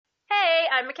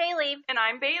I'm McKaylee. And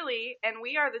I'm Bailey, and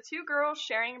we are the two girls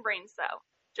sharing a brain cell.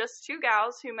 Just two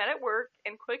gals who met at work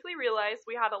and quickly realized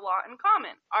we had a lot in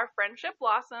common. Our friendship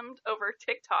blossomed over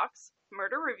TikToks,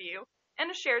 murder review,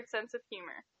 and a shared sense of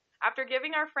humor. After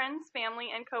giving our friends,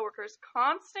 family, and coworkers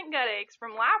constant gut aches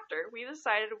from laughter, we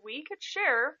decided we could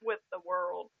share with the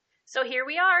world. So here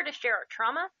we are to share our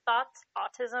trauma, thoughts,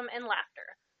 autism, and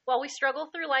laughter. While we struggle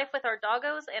through life with our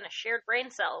doggos and a shared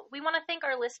brain cell, we want to thank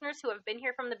our listeners who have been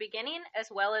here from the beginning, as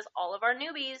well as all of our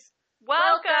newbies.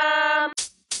 Welcome!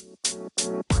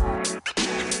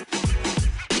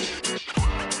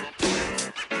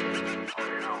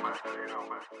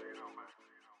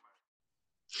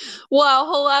 Well,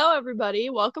 hello everybody.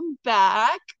 Welcome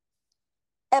back.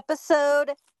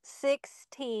 Episode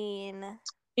 16.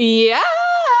 Yeah.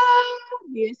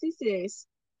 Yes, yes, yes.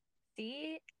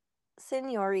 The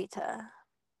señorita.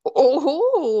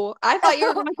 Oh, I thought you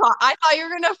were gonna call. I thought you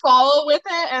were gonna follow with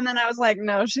it, and then I was like,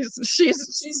 no, she's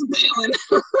bailing.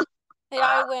 Yeah,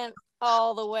 I went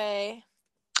all the way.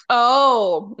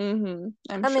 Oh, I'm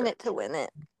in sure. it to win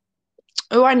it.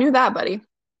 Oh, I knew that, buddy.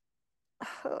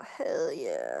 Oh, hell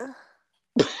yeah.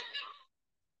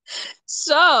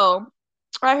 So,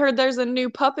 I heard there's a new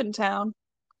pup in town.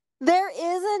 There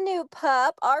is a new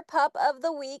pup. Our pup of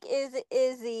the week is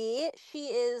Izzy. She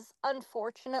is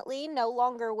unfortunately no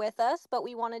longer with us, but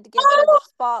we wanted to give her the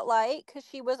spotlight because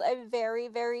she was a very,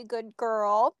 very good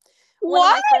girl. One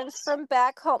of my friends from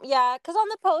back home. Yeah, because on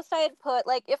the post I had put,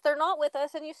 like, if they're not with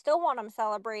us and you still want them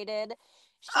celebrated.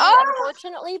 She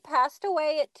unfortunately passed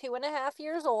away at 2.5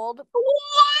 years old.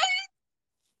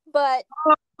 But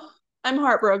I'm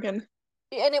heartbroken.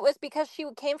 And it was because she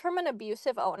came from an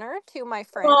abusive owner to my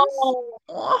friends. Oh.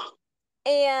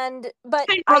 But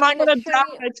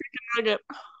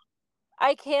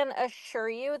I can assure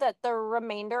you that the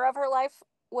remainder of her life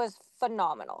was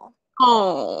phenomenal.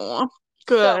 Oh,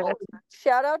 good. So,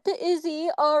 shout out to Izzy,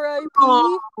 R.I.P.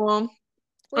 Oh,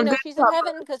 we know she's in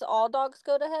heaven because all dogs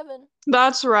go to heaven.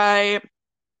 That's right.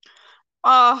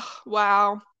 Oh,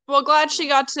 wow. Well, glad she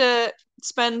got to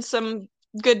spend some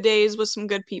good days with some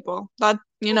good people. That,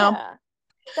 that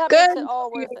good. Makes it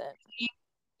all worth it.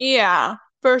 Yeah,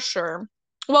 for sure.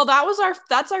 Well,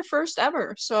 that's our first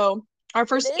ever. So, our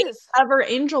first ever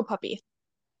angel puppy.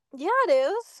 Yeah, it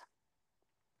is.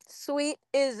 Sweet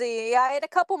Izzy. I had a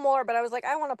couple more, but I was like,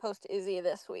 I want to post Izzy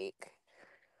this week.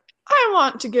 I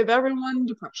want to give everyone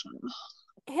depression.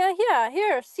 Yeah,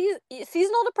 here.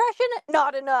 Seasonal depression?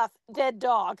 Not enough. Dead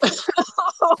dog. It's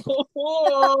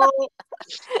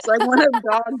like when a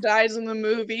dog dies in the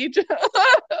movie.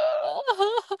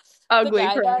 Ugly the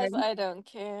guy crying. dies, I don't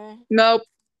care. Nope.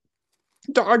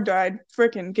 Dog died.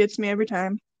 Frickin' gets me every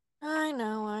time. I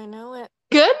know it.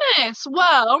 Goodness.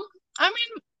 Well, I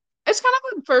mean, it's kind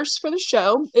of a first for the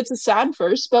show. It's a sad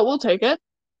first, but we'll take it.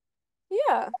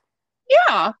 Yeah.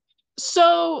 Yeah.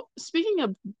 So, speaking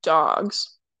of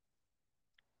dogs,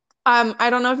 I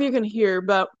don't know if you can hear,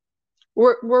 but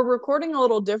we're recording a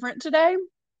little different today.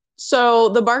 So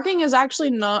the barking is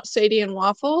actually not Sadie and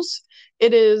Waffles.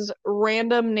 It is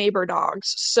random neighbor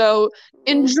dogs. So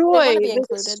enjoy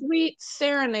the sweet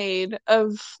serenade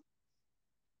of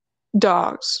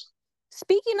dogs.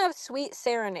 Speaking of sweet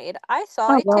serenade, I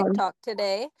saw a TikTok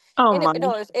today.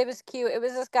 It was cute. It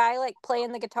was this guy like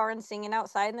playing the guitar and singing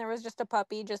outside, and there was just a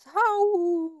puppy just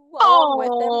along with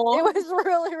him. It was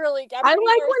really, really cute. I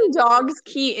like when dogs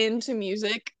key into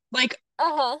music. Like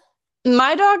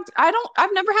my dog,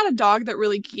 I've never had a dog that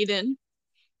really keyed in.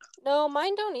 No,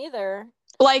 mine don't either.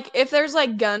 Like, if there's,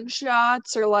 like,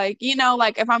 gunshots or, like,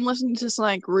 like, if I'm listening to some,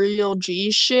 like, real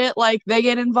G shit, like, they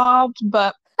get involved,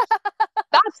 but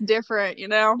that's different,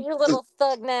 Your little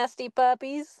thug nasty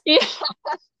puppies. Yeah.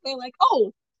 They're like,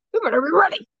 oh, we better be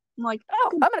ready. I'm like,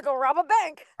 oh, I'm gonna go rob a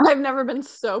bank. I've never been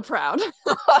so proud.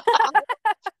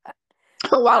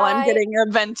 While I'm getting a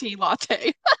venti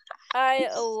latte. I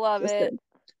love it.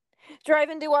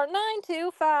 Driving to our 9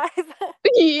 to 5.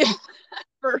 Yeah,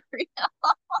 for real.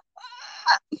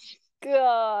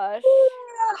 Gosh.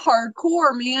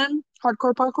 Hardcore, man.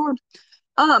 Hardcore parkour.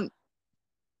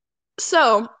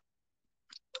 So,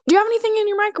 do you have anything in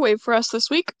your microwave for us this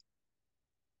week?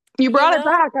 You brought it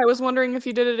back. I was wondering if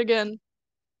you did it again.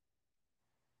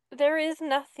 There is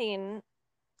nothing.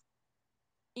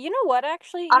 You know what,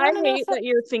 actually? I hate that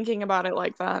you're thinking about it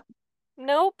like that.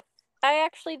 Nope. I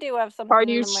actually do have something. Are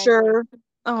you sure?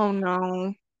 Oh,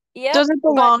 no. Yeah. Does it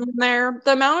belong in there?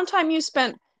 The amount of time you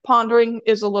spent pondering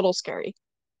is a little scary.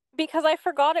 Because I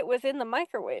forgot it was in the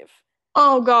microwave.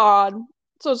 Oh, God.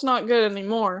 So it's not good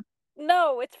anymore.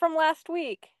 No, it's from last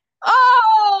week.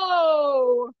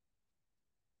 Oh!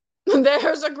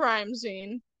 There's a crime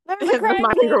scene. There's a in the crying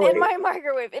cane in microwave. my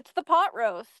microwave. It's the pot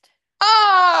roast.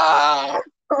 Ah!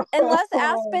 Unless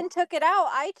Aspen took it out,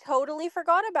 I totally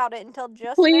forgot about it until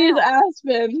just Please, now.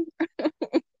 Aspen.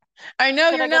 I know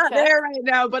Should you're I go not check? there right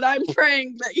now, but I'm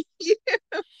praying that you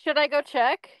Should I go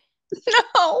check?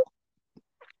 no.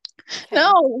 Okay.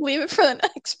 No, leave it for the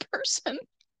next person.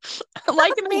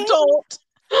 Like an Me? adult.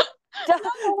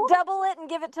 No. Double it and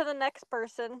give it to the next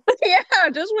person. Yeah,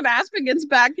 just when Aspen gets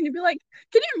back, can you be like,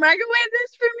 can you microwave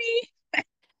this for me?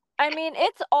 I mean,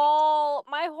 it's all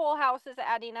my whole house is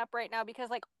adding up right now because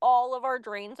like all of our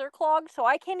drains are clogged, so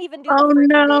I can't even do the Oh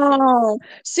freaking dishes. no.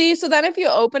 See, so then if you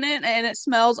open it and it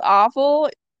smells awful,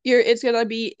 it's gonna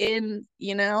be in,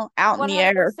 out in the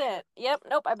air. 100%. Yep.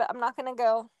 Nope. I'm not gonna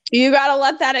go. You gotta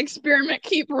let that experiment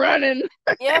keep running.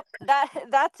 Yep.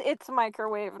 That's its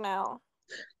microwave now.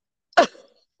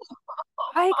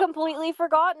 I completely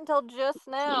forgot until just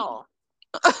now.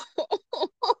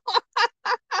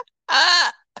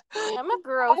 Ah, I'm a I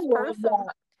gross love person.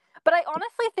 that. But I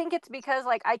honestly think it's because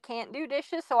like I can't do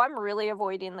dishes, so I'm really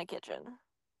avoiding the kitchen.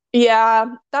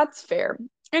 Yeah, that's fair.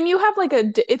 And you have like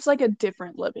it's like a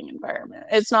different living environment.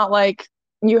 It's not like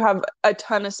you have a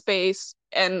ton of space.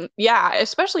 And yeah,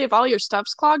 especially if all your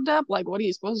stuff's clogged up, like what are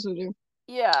you supposed to do?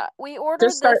 Yeah, we Just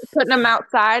ordered start this. putting them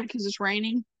outside because it's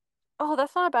raining. Oh,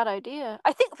 that's not a bad idea.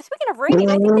 I think speaking of raining,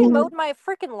 I think they mowed my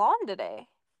freaking lawn today.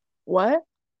 What?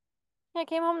 Yeah, I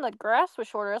came home and the grass was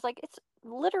shorter. I was like, it's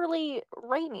literally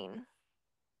raining.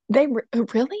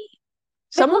 Really?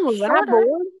 It Someone looks was that shorter.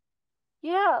 bored?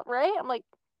 Yeah, right? I'm like,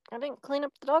 I didn't clean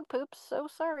up the dog poops, so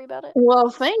sorry about it. Well,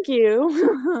 thank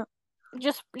you.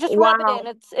 Just rub it Wow. in.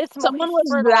 It's Someone moist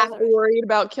was that fertilizer. worried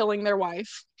about killing their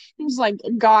wife. He was like,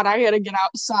 God, I gotta get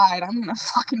outside. I'm gonna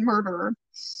fucking murder her.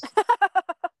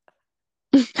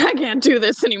 I can't do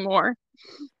this anymore.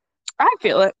 I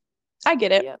feel it. I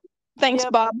get it. Yep. Thanks,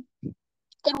 Yep. Bob.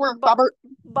 Good work, Bo- Bobbert.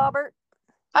 Bobbert.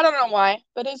 I don't know why,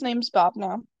 but his name's Bob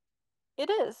now. It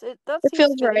is. That It seems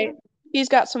feels right. fitting. He's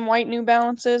got some white New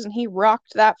Balances and he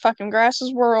rocked that fucking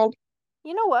grass's world.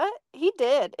 You know what? He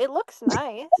did. It looks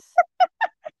nice.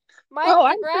 Oh, The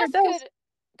I'm sure grass it does.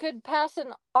 could pass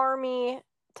an army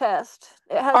test.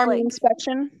 It has Army like,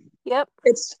 inspection. yep,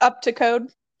 It's up to code.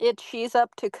 she's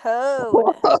up to code.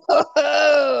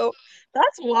 Whoa,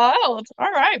 that's wild.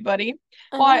 All right, buddy.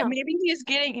 I Well, know.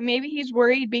 maybe he's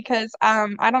worried because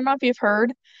I don't know if you've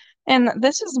heard, and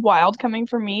this is wild coming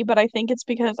from me, but I think it's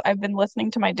because I've been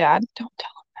listening to my dad. Don't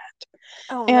tell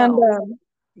Oh him. And no.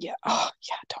 yeah, oh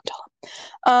yeah, don't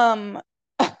tell him.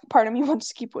 Part of me wants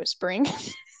to keep whispering.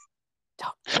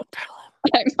 Don't tell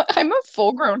him. I'm a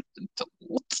full-grown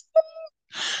adult.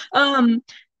 Um,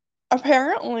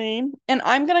 apparently, and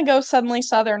I'm gonna go suddenly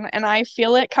Southern, and I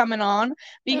feel it coming on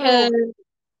because Ooh.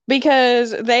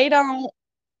 they don't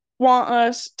want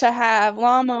us to have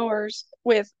lawnmowers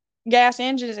with gas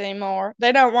engines anymore.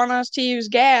 They don't want us to use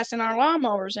gas in our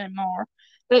lawnmowers anymore.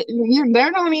 They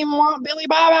don't even want Billy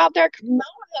Bob out there mowing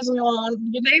his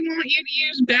lawn. They want you to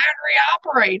use battery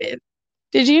operated.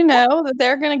 Did you know that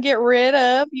they're going to get rid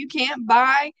of, you can't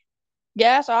buy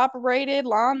gas operated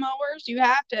lawnmowers? You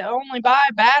have to only buy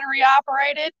battery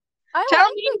operated. I Tell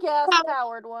like me the gas how.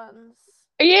 powered ones.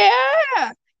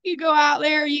 Yeah. You go out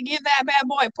there, you give that bad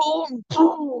boy a pull.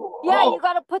 Yeah, Oh, you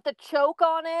gotta put the choke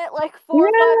on it like 4 or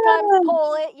 5 times, yeah.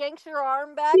 pull it, yanks your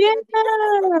arm back, and Yeah. it's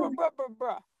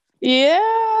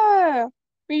Yeah.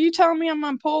 Are you telling me I'm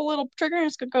gonna pull a little trigger and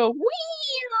it's gonna go wee?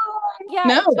 yeah,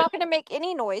 No. it's not gonna make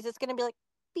any noise. It's gonna be like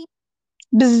beep.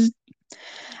 Bzz.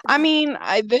 I Bzz. mean,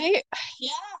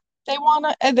 yeah, they want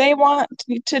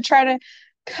to try to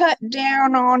cut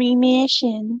down on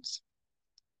emissions.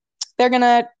 They're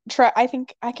gonna try. I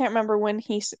think I can't remember when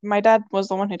my dad was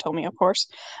the one who told me, of course.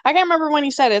 I can't remember when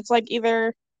he said it. It's like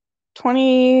either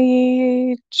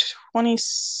 2020.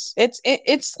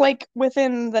 It's like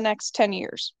within the next 10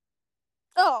 years.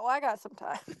 Oh, I got some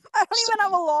time. I don't So, even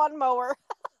have a lawnmower.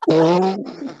 I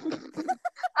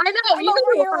know, I'm you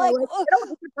over know, here like,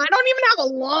 I don't even have a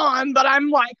lawn, but I'm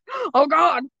like, oh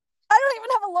God. I don't even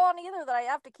have a lawn either that I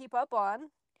have to keep up on.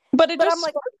 But it But just I'm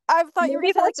like, I thought you were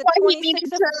maybe gonna say like that's the why he 26th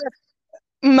needed of to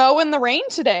mow in the rain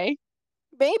today,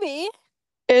 maybe.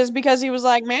 is because he was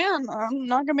like, man, I'm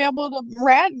not gonna be able to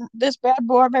ride this bad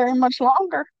boy very much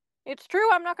longer. It's true.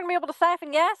 I'm not gonna be able to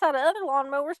siphon gas out of other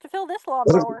lawnmowers to fill this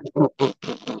lawnmower.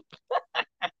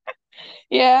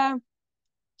 Yeah.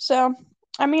 So,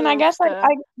 I mean, I Oof, guess stuff.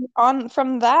 I on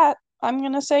from that, I'm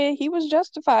gonna say he was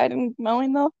justified in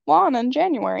mowing the lawn in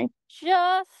January.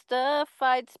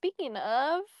 Justified. Speaking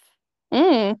of,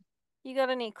 Mm. you got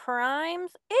any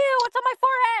crimes? Ew, it's on my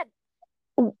forehead.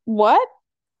 What?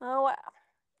 Oh wow.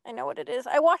 I know what it is.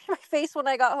 I washed my face when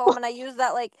I got home, and I used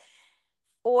that like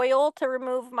oil to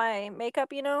remove my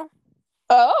makeup.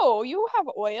 Oh, you have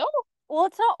oil? Well,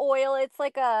 it's not oil. It's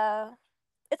like a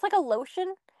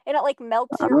lotion, and it like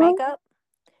melts your Uh, makeup,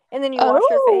 and then you wash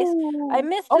your face. I oh,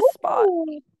 missed a spot.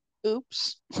 oh.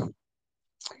 Oops.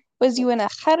 Was you in a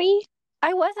hurry?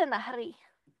 I was in a hurry.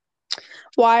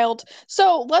 Wild.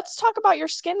 So let's talk about your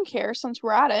skincare since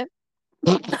we're at it.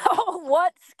 Oh,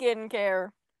 what skincare?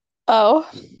 Oh,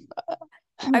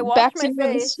 I wash back to my you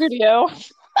in the face. studio.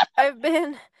 I've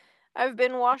been I've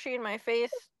been washing my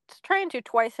face, trying to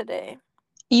twice a day.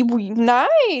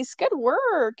 Nice. Good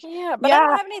work. Yeah, but I don't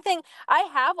Yeah. have anything. I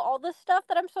have all the stuff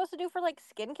that I'm supposed to do for like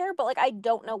skincare, but like I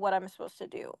don't know what I'm supposed to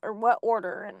do or what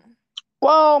order. And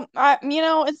Well,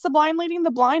 it's the blind leading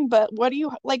the blind, but what do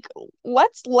you like?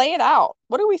 Let's lay it out.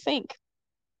 What do we think?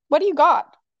 What do you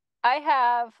got? I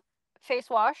have face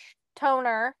wash,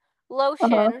 toner,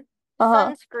 Uh-huh. lotion, Uh-huh.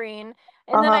 sunscreen,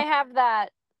 and then I Uh-huh. have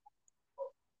that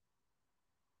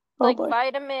Oh like boy.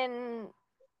 vitamin.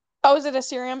 Oh, is it a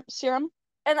serum? Serum?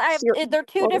 And they're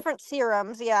two What? different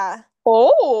serums. Yeah,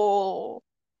 Oh.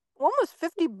 one was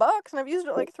 $50, and I've used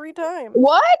it like 3 times.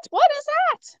 What? What is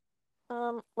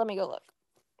that? Let me go look.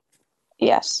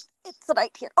 Yes. It's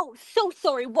right here. Oh, so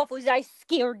sorry, Waffles. I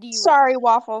scared you. Sorry,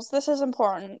 Waffles. This is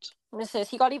important. This is.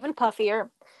 He got even puffier.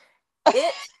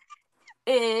 It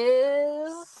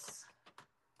is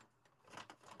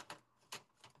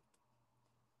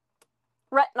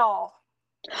retinol.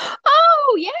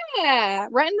 Oh, yeah.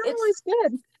 Retinol It's is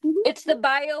good. Mhm. it's the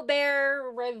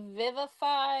BioBear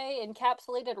Revivify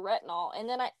encapsulated retinol, and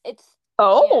then yeah,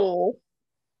 Oh,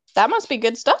 that must be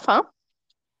good stuff, huh?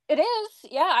 it is.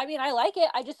 Yeah, I mean, I like it.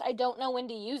 I don't know when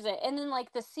to use it, and then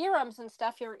like the serums and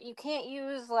stuff, you can't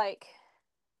use like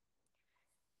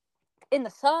in the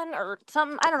sun or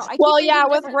something. I don't know. I keep Well, yeah,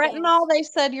 reading with different things. retinol, they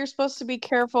said you're supposed to be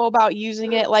careful about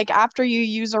using it. Like after you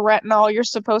use a retinol, you're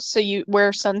supposed to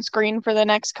wear sunscreen for the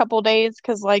next couple days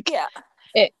because, like,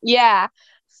 Yeah. yeah.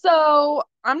 So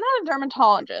I'm not a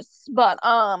dermatologist, but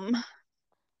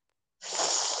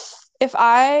if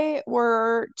I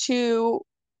were to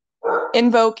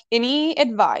invoke any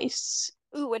advice,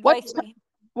 Ooh, what advice me.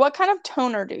 what kind of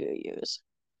toner do you use?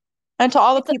 And to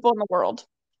all the It's people in the world.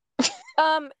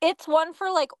 it's one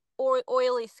for like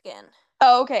oily skin.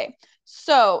 Oh, okay.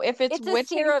 So if it's It's a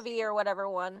witching, CeraVe or whatever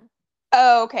one.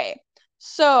 oh, okay.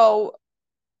 So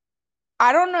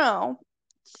I don't know.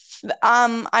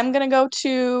 I'm gonna go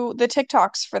to the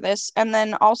TikToks for this and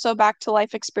then also back to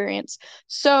life experience.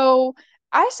 So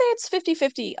I say it's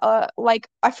 50-50. Like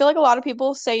I feel like a lot of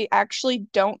people say actually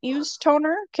don't use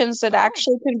toner because it Oh.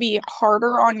 actually can be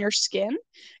harder on your skin.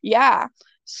 Yeah.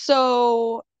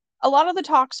 So a lot of the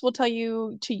talks will tell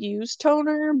you to use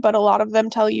toner, but a lot of them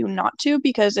tell you not to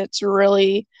because it's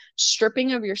really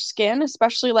stripping of your skin,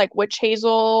 especially like witch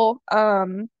hazel.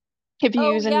 If you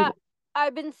Oh use any yeah.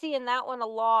 I've been seeing that one a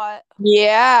lot.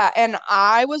 yeah, and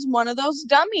I was one of those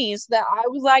dummies that I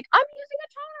was like, I'm using a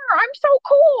toner. I'm so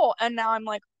cool. And now I'm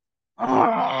like,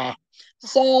 ugh.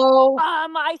 So,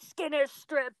 My skin is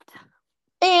stripped.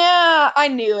 yeah, I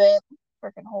knew it.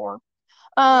 Freaking whore.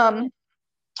 Dang Um, it.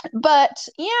 but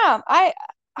yeah, I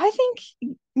think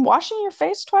washing your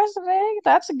face twice a day,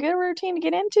 that's a good routine to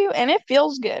get into, and it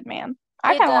feels good, man.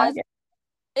 I It kind of like does. it.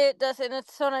 It does, and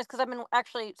it's so nice because I've been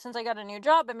actually since I got a new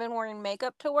job, I've been wearing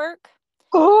makeup to work.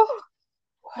 Oh,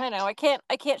 I what? know I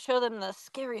can't show them the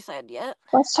scary side yet.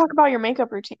 Let's talk about your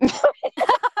makeup routine.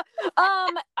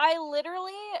 I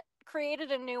literally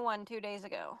created a new one 2 days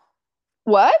ago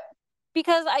What?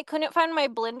 because I couldn't find my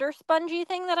blender spongy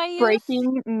thing that I use.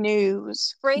 Breaking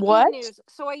news. Breaking What? news.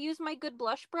 So I use my good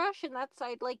blush brush, and that's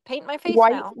I like paint my face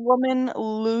White now. woman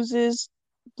loses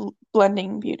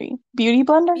blending beauty. Beauty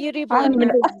blender? Beauty I don't even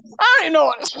blender. know. I don't even know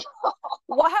what it's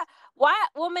White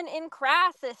woman in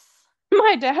crisis.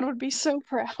 My dad would be so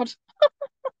proud.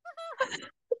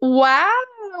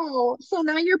 Wow. So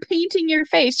now you're painting your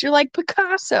face. You're like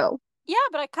Picasso. Yeah,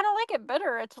 but I kind of like it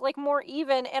better. It's like more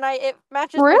even, and it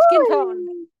matches my skin tone.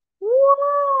 Really?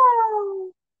 Wow.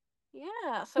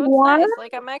 Yeah, so it's What? nice.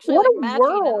 Like I'm actually What like a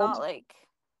matching and world. not like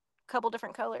a couple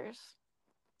different colors.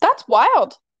 That's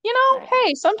wild. I know.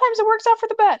 Hey, sometimes it works out for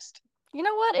the best. You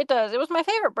know what? It does. It was my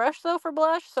favorite brush though for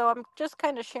blush, so I'm just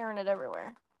kind of sharing it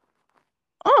everywhere.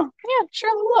 Oh, yeah, share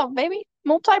the love, baby.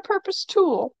 Multi-purpose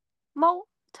tool,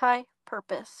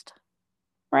 Multi-purposed.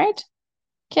 right?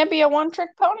 Can't be a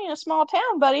one-trick pony in a small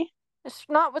town, buddy. It's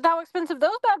not with how expensive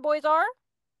those bad boys are.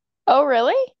 Oh,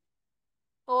 really?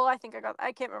 Well, I can't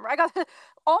remember. I got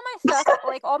all my stuff,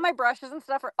 like all my brushes and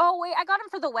stuff. Oh wait, I got them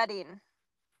for the wedding,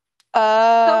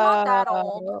 so not that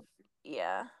old. Uh,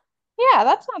 Yeah. Yeah,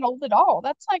 that's not old at all.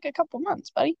 That's like a couple months,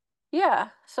 buddy. Yeah,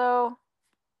 so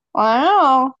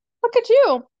Wow. Look at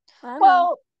you. I know.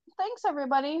 Well, thanks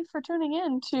everybody for tuning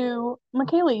in to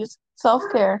McKaylee's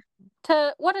self-care.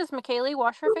 What does McKaylee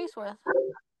wash her face with?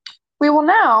 We will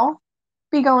now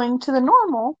be going to the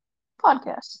normal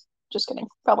podcast. Just kidding.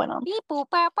 Probably not. Beep boop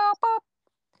bop bop bop.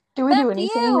 Do we Back do to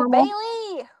anything you, normal?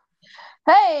 Bailey.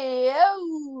 Hey,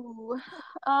 oh.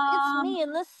 It's me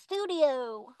in the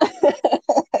studio.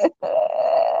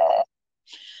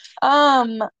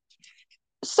 um,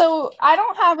 so I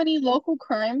don't have any local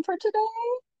crime for today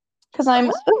because I'm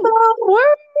Oh. the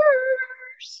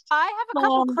worst. I have a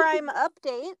couple crime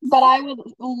updates. But I would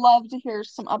love to hear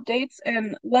some updates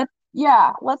and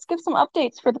let's give some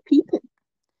updates for the people.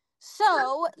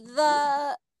 So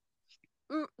the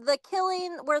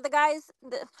killing where the guys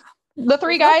The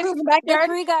three there's no guys proof. in the The backyard.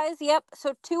 3 guys, yep.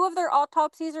 So 2 of their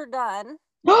autopsies are done.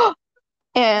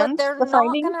 And But they're the not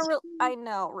findings. gonna. I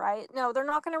know, right? No, they're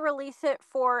not gonna release it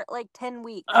for like 10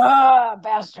 weeks.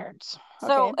 Bastards.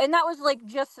 So, Okay. and that was like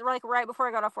just like right before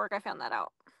I got off work. I found that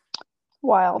out.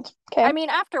 Wild. Okay. I mean,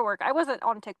 after work. I wasn't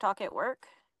on TikTok at work.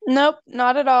 Nope,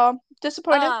 not at all.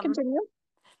 Disappointed. Continue.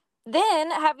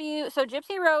 Then so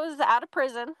Gypsy Rose is out of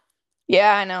prison.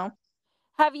 Yeah, I know.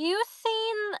 Have you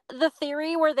seen the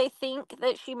theory where they think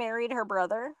that she married her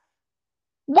brother?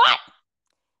 What?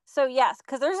 So yes,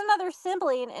 because there's another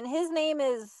sibling, and his name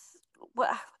is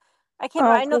what? I can't.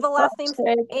 Oh, I know for the last fuck's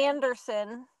name's sake.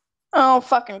 Anderson, Oh,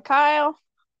 fucking Kyle.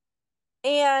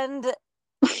 and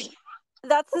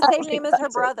that's the same name as her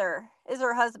brother, is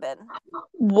her husband.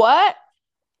 What?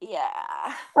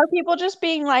 Yeah. Are people just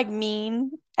being like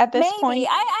mean at this Maybe. point?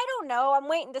 I don't know. I'm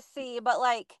waiting to see, but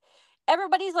like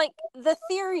everybody's like the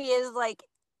theory is like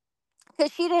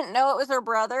because she didn't know it was her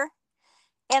brother,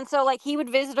 and so like he would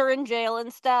visit her in jail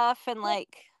and stuff, and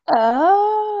like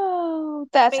Oh,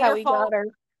 that's made how her we got fall. her.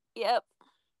 Yep.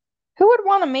 Who would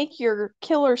want to make your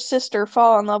killer sister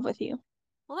fall in love with you?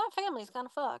 Well, that family's kind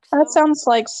of fucked. That So. sounds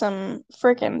like some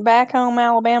freaking back home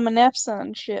Alabama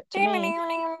Nepson shit to me.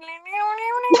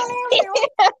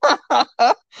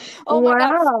 Oh my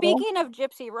god, Wow. speaking of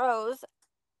Gypsy Rose,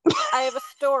 I have a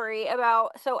story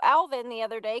about so Alvin the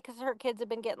other day, because her kids have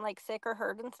been getting like sick or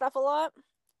hurt and stuff a lot.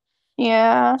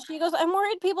 Yeah. She goes, I'm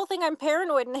worried people think I'm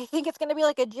paranoid and they think it's going to be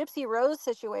like a Gypsy Rose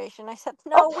situation. I said,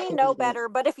 no, we know better,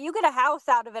 but if you get a house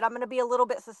out of it, I'm going to be a little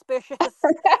bit suspicious.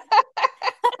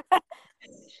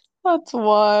 That's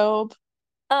wild.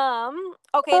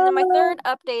 Okay, and then my third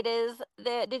update is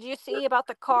that did you see about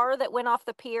the car that went off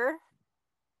the pier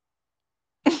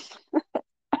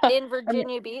in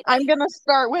Virginia Beach? I'm gonna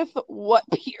start with what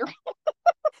pier?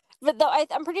 But though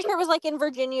I'm pretty sure it was like in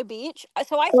Virginia Beach.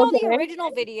 So I saw the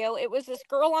original video. It was this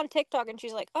girl on TikTok, and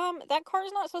she's like, that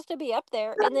car's not supposed to be up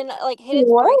there," and then like hit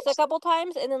its brakes a What? couple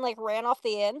times, and then like ran off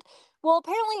the end. Well,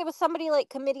 apparently it was somebody like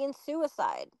committing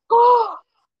suicide.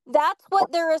 That's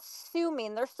what they're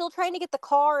assuming. They're still trying to get the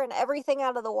car and everything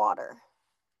out of the water.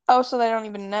 Oh, so they don't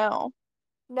even know.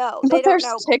 No, they But don't there's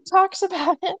know. TikToks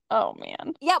about it. Oh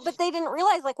man. Yeah, but they didn't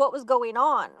realize like what was going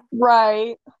on.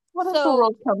 Right. What has the So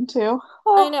world come to? I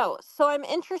Oh. know. So I'm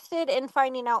interested in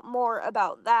finding out more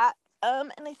about that.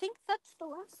 And I think that's the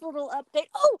last little update.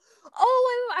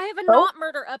 I have a Oh, not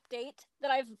murder update that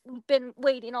I've been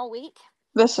waiting all week.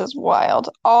 this is wild.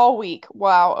 All week.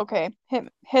 Wow. Okay.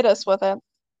 Hit us with it.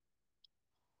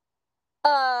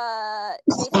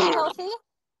 Jason Kelsey.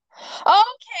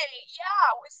 Okay,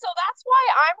 yeah. So that's why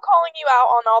I'm calling you out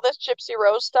on all this Gypsy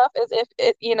Rose stuff, as if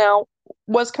it,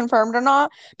 was confirmed or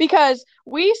not, because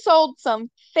we sold some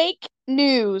fake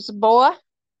news, boy.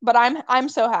 But I'm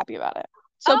so happy about it.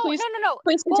 So Oh, please, no.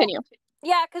 please Well, continue.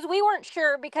 yeah, because we weren't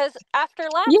sure because after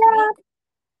last Yeah. week,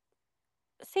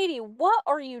 Sadie, what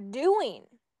are you doing?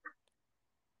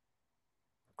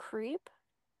 Creep.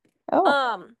 Oh,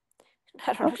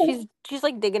 I don't know. okay. She's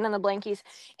like digging in the blankies.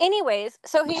 Anyways,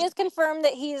 so he has confirmed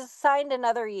that he's signed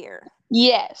another year.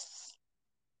 Yes.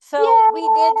 So we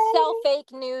did sell Yay!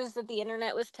 fake news that the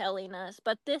internet was telling us,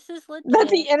 but this is That legit.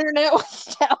 the internet was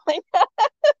telling.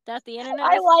 That the internet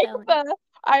was telling.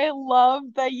 I love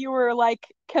that you were like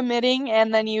committing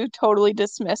and then you totally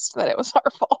dismissed that it was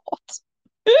our fault.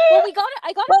 Well, I got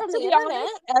it But from to the be internet.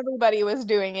 honest, everybody was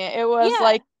doing it. It was Yeah.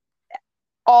 like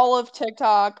all of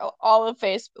TikTok, all of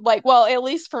Facebook. Like, well, at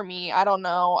least for me, I don't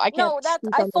know. I can't No,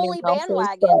 speak I on anyone fully else's,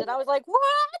 bandwagoned, but and I was like, what?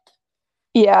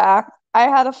 yeah, I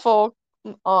had a full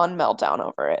on meltdown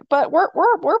over it. But we're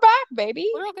back, baby.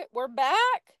 We're okay. We're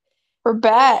back. We're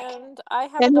back. And I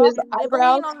have a And dog his nibbling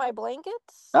eyebrows. on my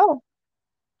blankets. Oh,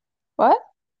 what?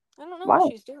 I don't know Why?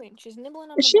 what she's doing. She's nibbling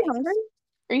on Is the she blankets. hungry?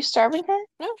 Are you starving her?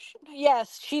 No,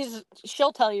 yes,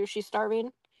 she'll tell you she's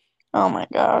starving. Oh my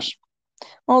gosh.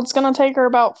 Well, it's gonna take her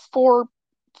about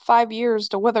 5 years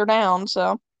to wither down,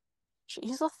 so.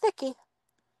 She's a thickie.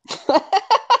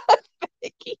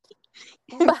 Icky.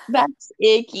 But That's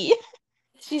icky.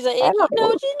 she's a I icky. don't No,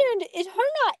 know. it's her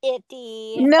not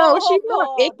itty. No, she's Oh,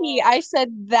 not blah, icky. blah. I said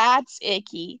that's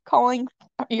icky. Calling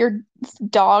your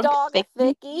dog Dog a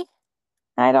thicky. thickie.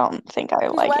 I don't think I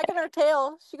She's like it. wagging her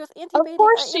tail. She goes, Auntie Of Beatty, I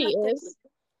course am a she thickie. is.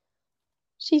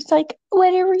 She's like,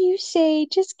 whatever you say,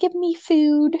 just give me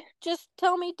food. Just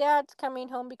tell me Dad's coming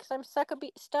home because I'm stuck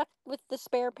with the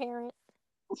spare parent.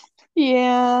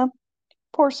 Yeah.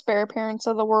 Poor spare parents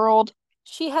of the world.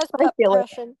 She has I pup feel it.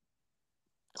 passion.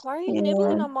 Why are you Yeah.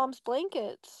 nibbling on Mom's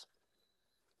blankets?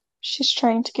 She's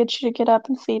trying to get you to get up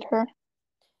and feed her.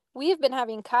 We have been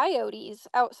having coyotes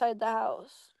outside the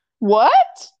house.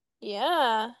 What?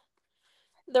 Yeah.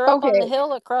 They're up on the Okay.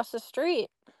 hill across the street.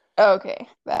 Okay.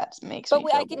 That makes But me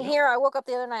I feel can better. hear, I woke up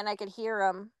the other night and I could hear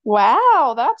them.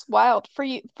 Wow, that's wild.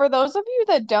 For those of you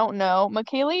that don't know,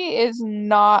 McKaylee is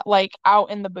not like out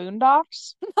in the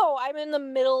boondocks. No, I'm in the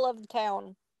middle of the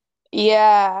town.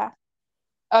 Yeah,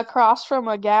 across from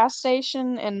a gas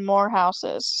station and more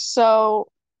houses. So,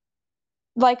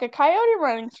 like a coyote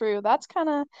running through, that's kind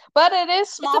of, but it is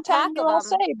It's a small town pack of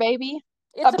USA, them. baby.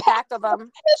 It's A a pack. pack of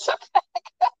them. It's a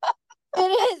pack.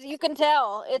 It is. You can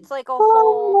tell. It's like a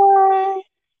whole. Oh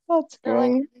my. That's They're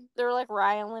like great. they're like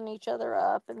riling each other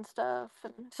up and stuff.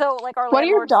 And so like our What do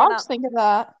your landlord sent dogs out. think of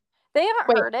that? They haven't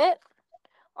Wait. heard it.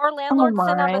 Our Oh landlord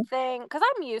sent out my. a thing because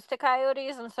I'm used to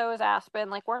coyotes and so is Aspen.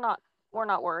 Like we're not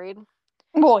worried.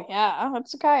 Well, yeah,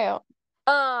 it's a coyote.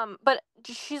 But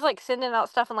she's like sending out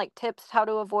stuff and like tips how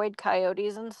to avoid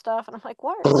coyotes and stuff, and I'm like,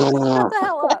 what? Shut the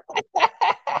hell up!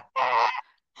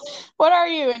 What are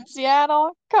you in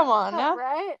Seattle? Come on now.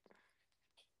 Right?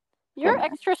 You're Come on.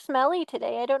 extra smelly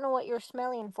today. I don't know what you're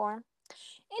smelling for.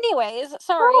 Anyways,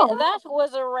 sorry, Oh, that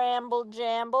was a ramble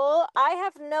jamble. I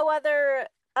have no other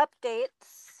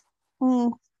updates.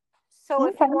 mm, So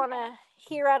if okay. you want to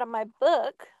hear out of my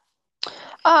book,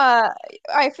 Uh,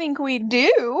 I think we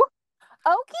do.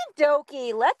 okie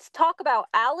dokie, let's talk about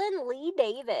Alan Lee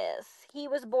Davis. He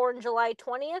was born July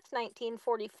 20th,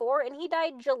 1944, and he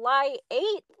died July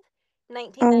 8th,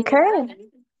 Okay.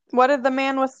 1999. What did the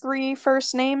man with three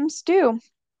first names do?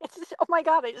 It's just, oh my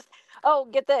god,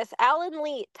 get this. Alan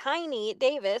Lee Tiny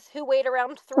Davis, who weighed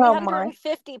around Oh my.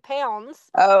 350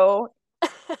 pounds, Oh,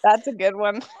 that's a good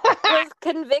one. was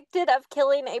convicted of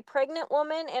killing a pregnant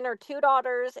woman and her two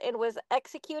daughters and was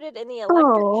executed in the electric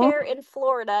Oh, chair in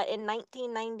Florida in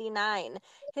 1999.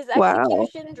 His wow.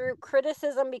 execution drew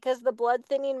criticism because the blood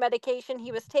thinning medication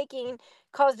he was taking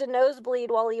caused a nosebleed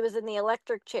while he was in the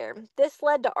electric chair. This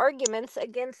led to arguments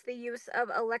against the use of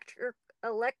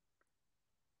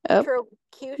Oh,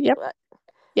 yep, electrocution.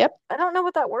 yep. I don't know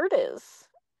what that word is.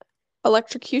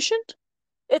 Electrocution?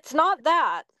 It's not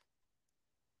that.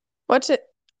 What's it?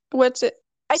 What's it?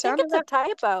 I think Sounded it's a that?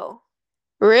 typo.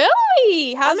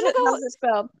 Really? I'm gonna go How's it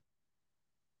spelled?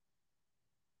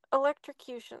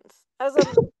 electrocutions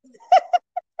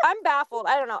I'm baffled.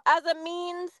 I don't know. As a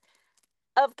means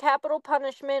of capital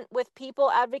punishment with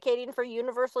people advocating for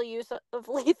universal use of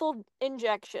lethal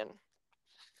injection.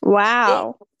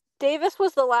 Wow. Davis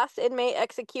was the last inmate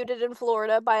executed in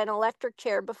Florida by an electric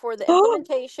chair before the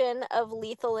implementation of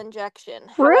lethal injection.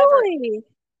 However, Really?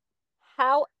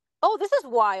 how this is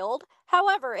wild.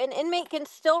 However, an inmate can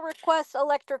still request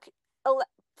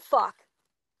fuck.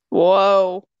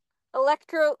 Whoa. I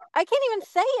can't even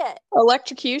say it.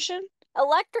 Electrocution?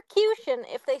 Electrocution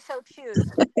if they so choose.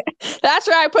 That's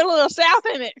right. Put a little south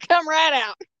in it. Come right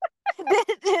out.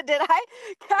 did I?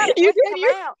 God, it You wouldn't did. come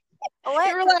You out.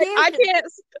 you were like, I Electrocution. can't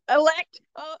elect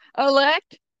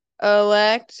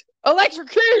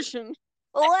electrocution.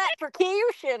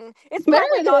 Electrocution. It's There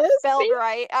probably it not is. spelled See?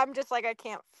 right. I'm just like, I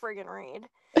can't friggin' read.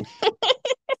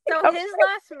 So I'm his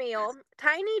last meal,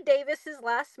 Tiny Davis's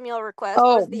last meal request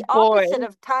was Oh the boy. opposite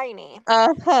of tiny.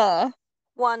 Uh-huh.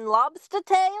 One lobster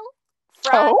tail,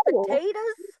 fried Oh. potatoes,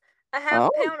 a half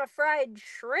Oh. pound of fried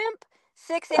shrimp,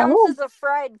 6 Oh. ounces of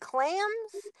fried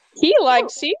clams, He ew,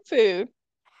 likes seafood.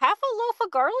 half a loaf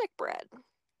of garlic bread,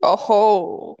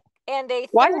 Oh. and a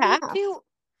Why half? 32.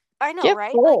 I know, Get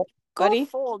right? Like, full, go buddy.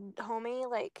 full, homie.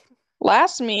 Like,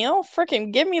 Last meal?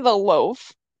 Freaking give me the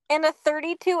loaf. and a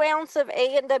 32 ounce of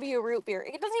A&W root beer.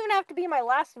 It doesn't even have to be my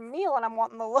last meal, and I'm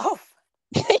wanting the loaf.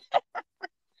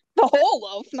 The whole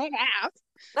loaf, not half.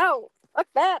 No, fuck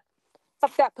that.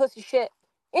 Fuck that pussy shit.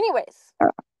 Anyways,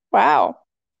 Wow.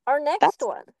 our next That's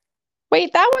one.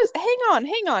 Wait, that was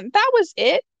hang on. That was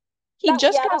it? He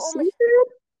just got That one was.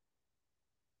 seafood?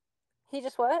 He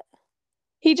just what?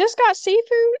 He just got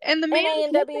seafood and the An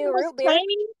man's nickname A&W was root beer.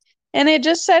 Tiny? And it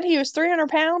just said he was 300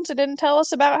 pounds. It didn't tell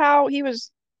us about how he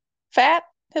was fat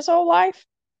his whole life.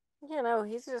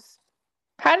 He's just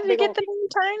How did he big get old. the name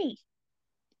Tiny?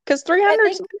 Because I 300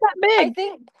 is think not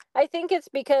that I big. think it's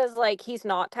because like he's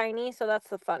not tiny, so that's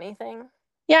the funny thing.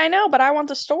 Yeah, I know, but I want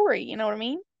the story. You know what I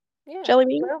mean? Yeah. Jelly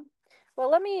bean? Well,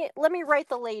 let me write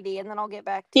the lady, and then I'll get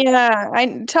back to you. Yeah,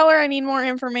 I tell her I need more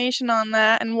information on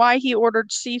that and why he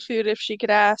ordered seafood if she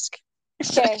could ask.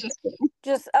 Okay.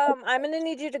 Just I'm gonna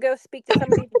need you to go speak to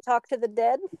somebody to talk to the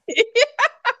dead.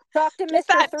 Talk to Get Mr.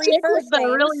 that Three chick with First the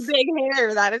really Names. big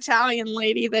hair, that Italian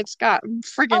lady that's got Oh,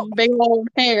 freaking big old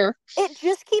hair. it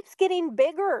just keeps getting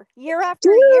bigger year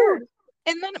after year. Dude.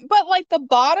 And then, but like the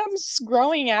bottom's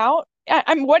growing out.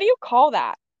 I'm, what do you call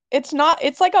that? It's not,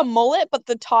 it's like a mullet, but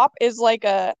the top is like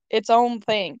its own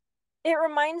thing. It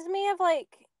reminds me of like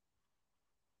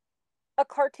a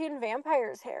cartoon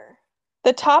vampire's hair.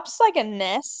 The top's like a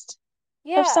nest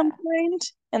of some Yeah. kind,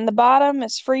 and the bottom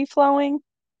is free flowing.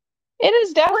 It is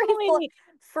Free fl- definitely,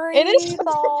 it is, free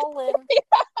falling.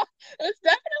 it's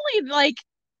definitely like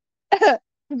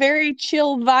very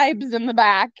chill vibes in the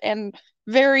back and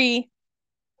very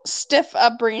stiff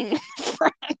upbringing in the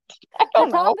front. I The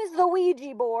don't top know. is the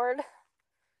Ouija board.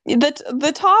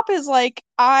 The top is like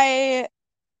I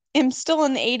am still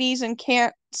in the 80s and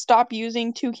can't stop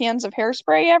using 2 cans of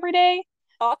hairspray every day.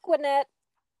 Aquanet.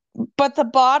 But the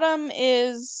bottom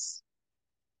is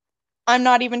I'm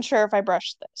not even sure if I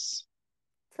brushed this.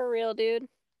 For real, dude.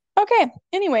 Okay,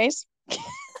 anyways.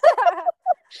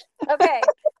 Okay.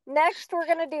 Next, we're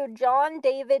gonna do John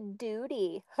David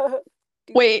Duty.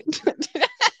 Wait.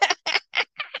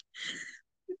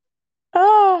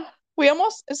 Oh, we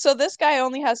almost so this guy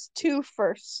only has 2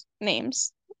 first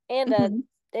names. and a Mhm.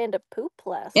 and a poop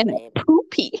last And name. a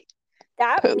poopy.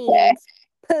 That Poopy. means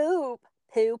poop.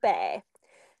 Poopy.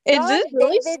 Is John it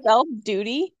really David spelled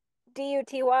duty?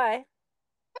 Duty.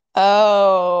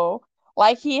 Oh,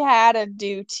 like he had a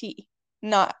duty,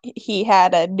 not he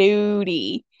had a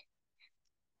duty.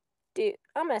 Dude,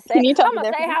 I'm gonna Can you tell the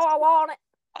say how difference? I want it.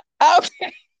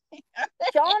 Okay.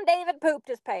 John David pooped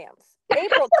his pants.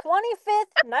 April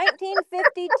 25th,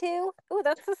 1952. Ooh,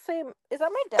 that's the same. Is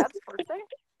that my dad's birthday?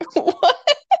 What?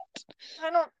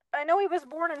 I know he was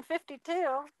born in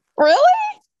 52.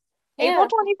 Really? April Yeah.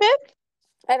 25th?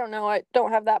 I don't know. I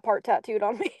don't have that part tattooed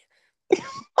on me.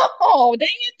 Oh, dang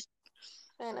it.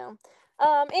 I know.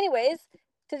 Anyways,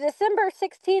 to December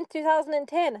 16th,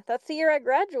 2010. That's the year I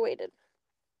graduated.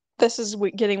 This is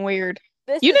getting weird.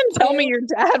 This You is didn't tell me too. your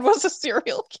dad was a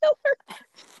serial killer.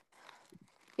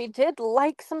 He did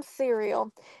like some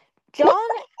cereal. John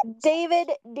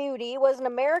David Duty was an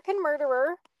American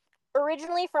murderer,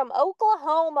 originally from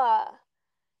Oklahoma.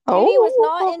 Duty was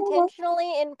not Oh.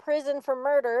 intentionally in prison for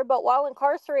murder, but while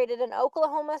incarcerated in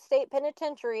Oklahoma State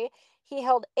Penitentiary, he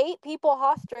held 8 people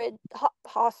hostage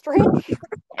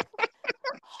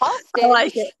I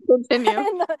like it.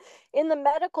 Continue. in the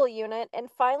medical unit and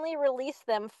finally released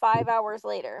them 5 hours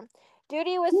later.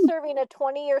 Duty was serving a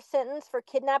 20-year sentence for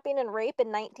kidnapping and rape in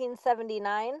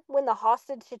 1979 when the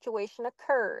hostage situation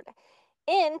occurred.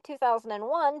 In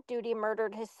 2001, Duty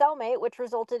murdered his cellmate, which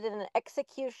resulted in an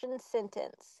execution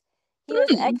sentence. He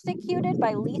was executed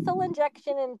by lethal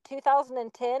injection in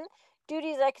 2010.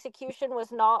 Duty's execution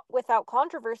was not without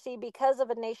controversy because of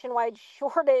a nationwide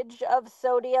shortage of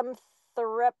sodium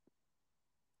thiopental.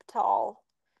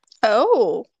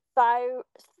 Oh.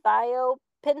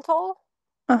 Thiopental?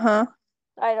 Uh-huh.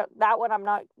 That one I'm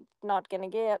not gonna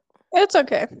get. It's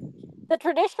okay. The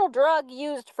traditional drug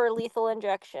used for lethal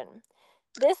injection.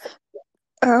 This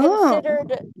Oh.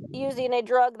 considered using a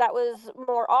drug that was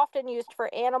more often used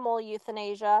for animal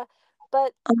euthanasia,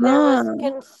 but there was Uh-huh.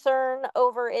 concern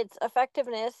over its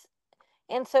effectiveness,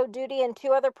 and so Duty and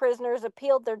 2 other prisoners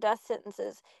appealed their death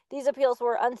sentences. These appeals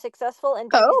were unsuccessful, and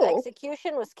Duty's Oh.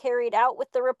 execution was carried out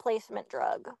with the replacement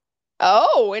drug.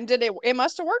 Oh, and did it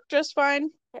must have worked just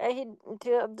fine. He,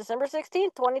 December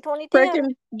 16th, 2020.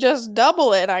 Freaking just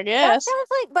double it, I That guess. sounds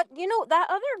like, but that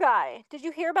other guy, did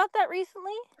you hear about that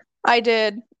recently? I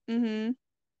did. Mm-hmm.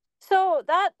 So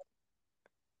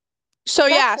So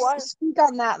that's yeah, why. speak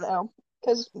on that though,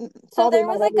 because So probably there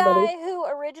not was a everybody. guy who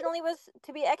originally was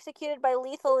to be executed by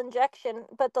lethal injection,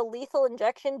 but the lethal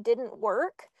injection didn't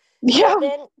work. Yeah,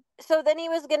 So then he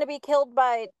was going to be killed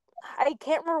by, I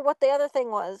can't remember what the other thing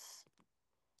was,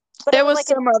 but it was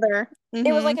some other. it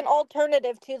was Mm-hmm. like an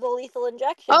alternative to the lethal Oh,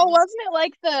 injection. wasn't it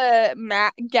like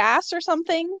the gas or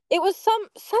something? It was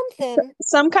something.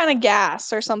 Some kind of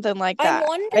gas or something like I'm that. I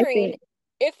wondering think.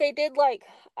 if they did like,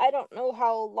 I don't know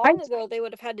how I long ago they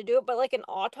would have had to do it, but like an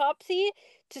autopsy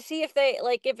to see if they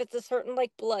like if it's a certain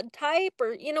like blood type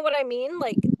or you know what I mean?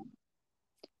 Like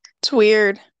It's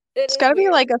weird. It's It is gotta be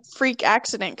weird. like a freak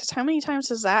accident, because how many times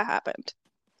has that happened?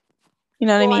 You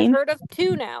know what I Well, I've mean? heard of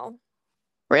 2 now.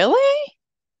 Really?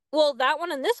 Well, that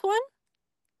one and this one.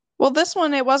 Well, this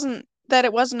one, it wasn't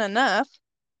enough.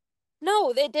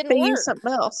 No, it didn't They used work.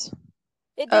 something else.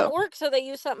 It Oh. didn't work, so they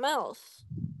used something else.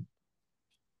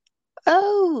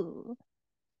 Oh.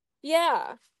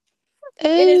 Yeah. Oh.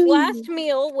 And his last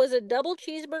meal was a double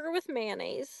cheeseburger with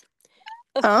mayonnaise,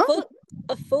 a Huh?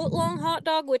 foot long hot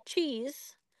dog with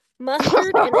cheese,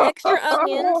 mustard and extra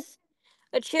onions,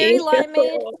 a cherry Ew.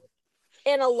 limeade,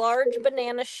 and a large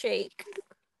banana shake.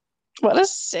 What a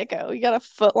sicko. You got a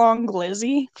foot-long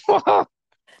glizzy?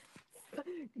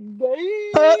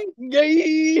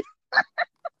 Gay.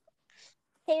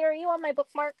 Hey, are you on my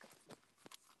bookmark?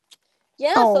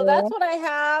 Yeah, so that's Oh. what I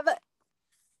have.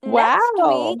 Wow.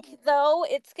 Next week, though,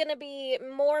 it's going to be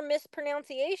more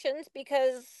mispronunciations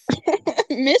because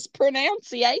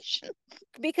Mispronunciation.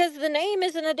 the name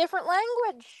is in a different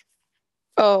language.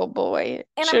 Oh boy.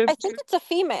 And Should I think it's a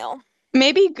female.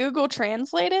 maybe Google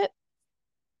Translate it?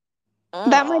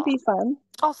 That might be fun.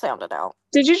 I'll sound it out.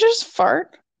 Did you just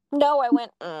fart? No, I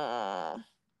went, Oh,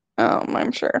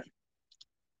 I'm sure.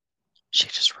 She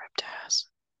just ripped ass.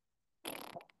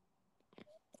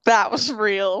 That was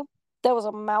real. That was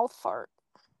a mouth fart.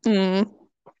 Mm.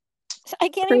 I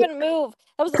can't even move.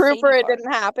 That was a Proof Sadie it fart.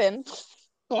 didn't happen.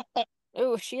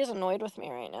 Ooh, she is annoyed with me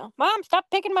right now. Mom, stop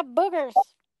picking my boogers.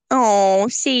 Oh,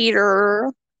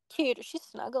 Cedar. Cute. She's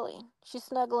snuggling. She's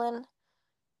snuggling.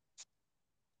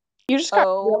 You just got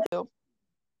real.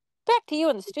 Back to you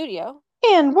in the studio.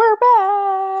 And we're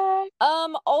back.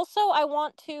 Also,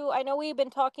 I know we've been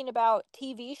talking about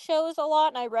TV shows a lot,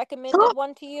 and I recommended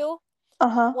one to you.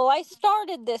 Uh-huh. Well, I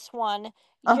started this one.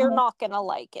 You're not gonna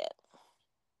like it.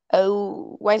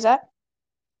 Oh, why is that?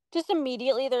 Just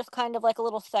immediately, there's kind of like a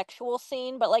little sexual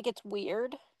scene, but like it's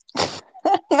weird.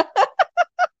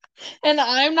 And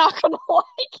I'm not gonna like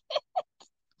it.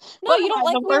 No, you don't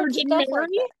like the weird Virgin stuff Mary? like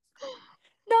that.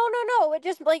 No. It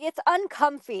just like it's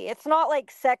uncomfy. It's not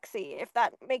like sexy, if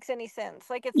that makes any sense.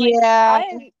 Like it's like Yeah.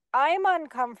 I'm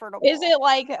uncomfortable. Is it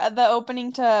like the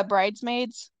opening to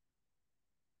Bridesmaids?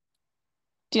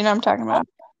 Do you know what I'm talking about?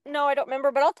 No, I don't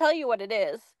remember, but I'll tell you what it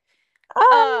is.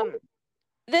 Um,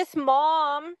 This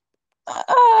mom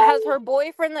has her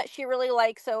boyfriend that she really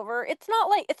likes over. It's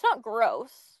not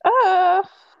gross.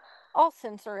 I'll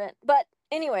censor it. But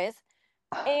anyways,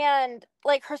 and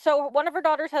like so one of her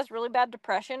daughters has really bad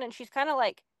depression, and she's kind of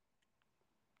like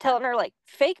telling her like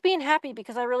fake being happy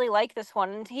because I really like this one.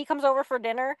 And he comes over for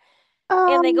dinner,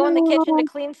 and they go in the kitchen to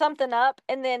clean something up,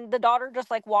 and then the daughter just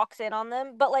like walks in on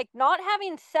them, but like not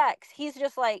having sex. He's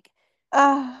just like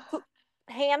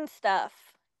hand stuff.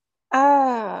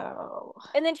 Oh.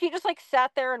 And then she just like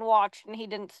sat there and watched, and he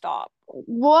didn't stop.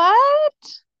 What?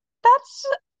 That's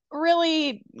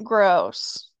really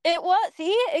gross. It was,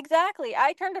 see, exactly.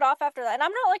 I turned it off after that, and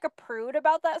I'm not like a prude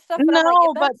about that stuff, but I'm like,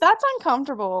 No, if but that's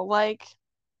uncomfortable. Like,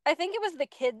 I think it was the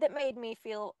kid that made me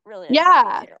feel really yeah,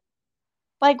 uncomfy too.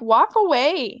 like walk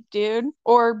away, dude,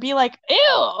 or be like,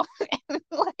 ew,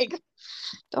 like,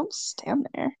 don't stand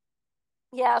there.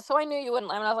 Yeah, so I knew you wouldn't.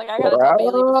 I was like, I gotta tell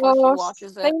Bailey before she Gross.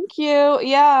 watches it. Thank you.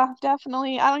 Yeah,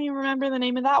 definitely. I don't even remember the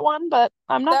name of that one, but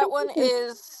I'm not. That one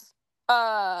is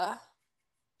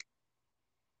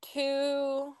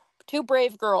two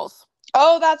brave girls.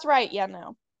 Oh, that's right. Yeah,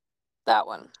 no. That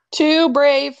one. Too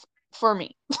brave for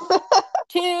me.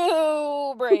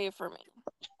 Too brave for me.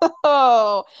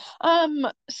 Oh,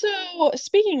 so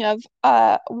speaking of,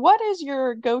 what is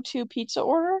your go-to pizza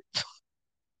order?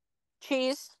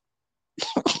 Cheese.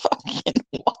 Fucking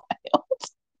wild.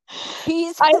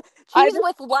 Cheese. I Cheese just-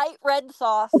 with light red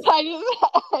sauce.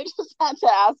 I just had to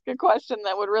ask a question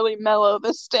that would really mellow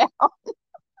this down.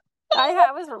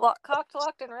 I was cocked,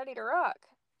 locked, and ready to rock.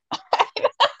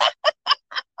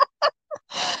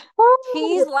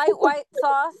 Cheese, light white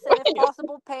sauce, and if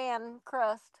possible, pan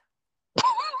crust.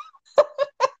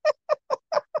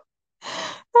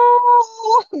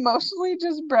 Mostly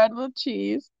just bread with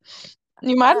cheese.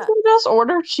 You might as well just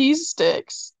order cheese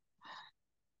sticks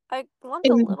I want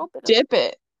a and little bit of dip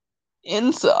it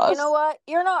in sauce. You know what?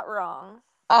 You're not wrong.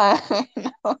 I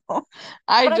know. But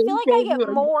I just feel like I gave get you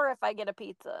a- more if I get a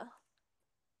pizza.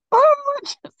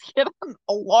 Just get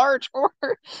a large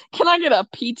order. Can I get a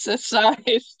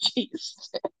pizza-sized cheese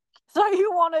stick? So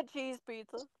you want a cheese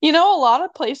pizza? You know, a lot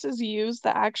of places use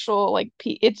the actual like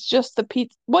it's just the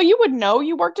pizza. Well, you would know.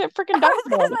 You worked at freaking I was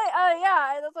gonna Domino's. say,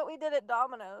 yeah, that's what we did at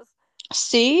Domino's.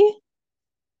 See?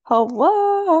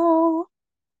 Hello.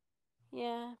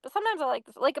 Yeah, but sometimes I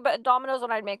like about Domino's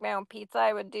when I'd make my own pizza,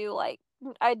 I'd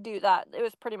do that. It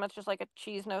was pretty much just like a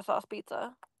cheese no sauce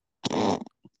pizza.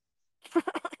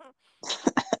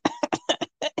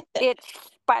 It's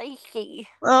spicy.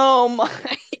 Oh my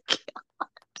God.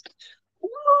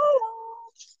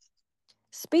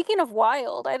 Speaking of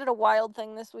wild, I did a wild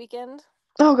thing this weekend.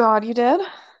 Oh God, you did?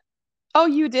 Oh,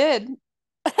 you did.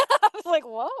 I was like,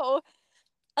 whoa.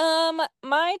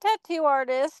 My tattoo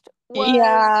artist was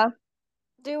Yeah.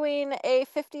 doing a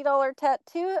 $50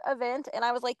 tattoo event, and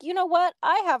I was like, you know what?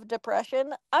 I have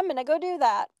depression. I'm gonna go do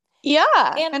that.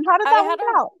 Yeah. And And how did I that had work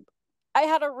a out? I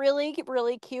had a really,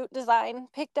 really cute design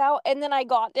picked out, and then I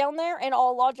got down there, and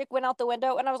all logic went out the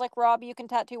window, and I was like, Rob, you can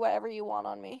tattoo whatever you want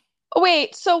on me.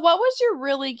 Wait, so what was your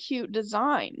really cute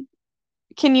design?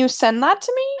 Can you send that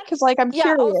to me? Because like I'm Yeah,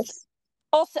 curious.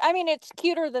 I mean, it's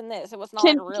cuter than this. It was not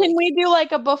like a Can really we cute. do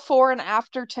like a before and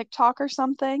after TikTok or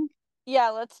something? Yeah,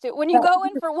 let's do it. When you That go would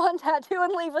in be for one tattoo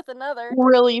and leave with another.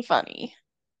 really funny.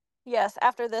 Yes,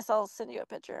 after this, I'll send you a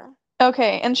picture.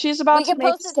 Okay, and she's about We to can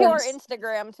make post it to our sense.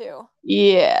 Instagram too.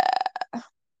 Yeah.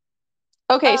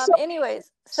 Okay,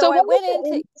 Anyways, so so I what was went into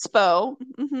the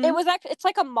inspo? it was actually it's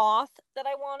like a moth that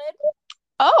I wanted,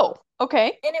 Oh,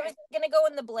 okay. and it was gonna go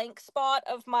in the blank spot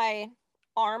of my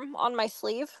arm on my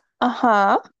sleeve.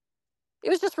 Uh-huh. It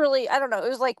was just really, I don't know, it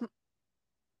was like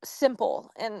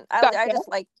simple, and I Gotcha. just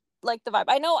like the vibe.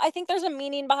 I think there's a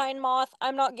meaning behind moth.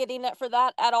 I'm not getting it for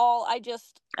that at all. I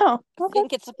just Oh, okay.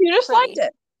 think it's You just liked pretty.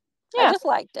 it. I Yeah. just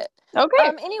liked it. Okay.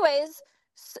 Anyways,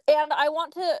 and I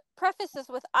want to preface this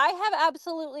with I have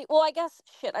absolutely, well, I guess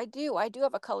shit, I do. I do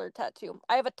have a colored tattoo.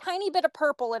 I have a tiny bit of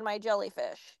purple in my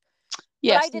jellyfish,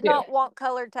 but I Yes, you did do. not want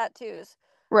colored tattoos.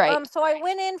 Right. So I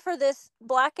went in for this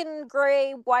black and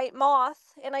gray white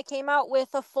moth, and I came out with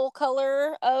a full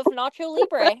color of Nacho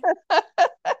Libre.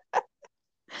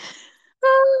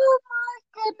 Oh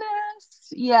my goodness.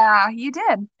 Yeah, you did.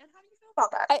 And how do you feel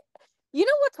about that? You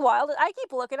know what's wild? I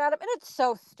keep looking at him, and it's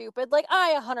so stupid. Like,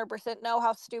 I 100% know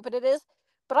how stupid it is,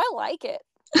 but I like it.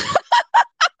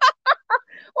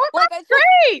 Well, Like, that's it's just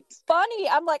great. funny.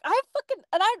 I'm like, I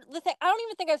don't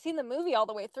even think I've seen the movie all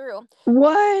the way through.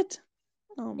 What?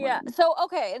 Oh my. Yeah. So,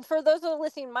 okay. And for those that are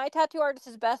listening, my tattoo artist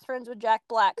is best friends with Jack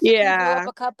Black. So he drew up Yeah.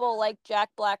 a couple, like, Jack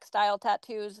Black style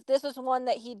tattoos. This is one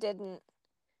that he didn't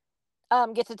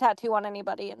get to tattoo on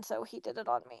anybody, and so he did it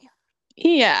on me.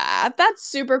 Yeah, that's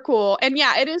super cool. And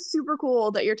yeah, it is super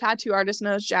cool that your tattoo artist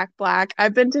knows Jack Black.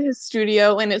 I've been to his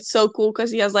studio and it's so cool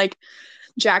because he has like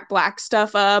Jack Black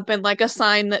stuff up and like a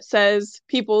sign that says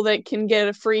people that can get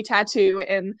a free tattoo,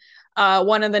 and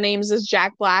one of the names is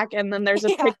Jack Black, and then there's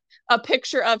Yeah. a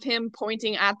picture of him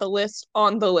pointing at the list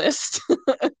on the list.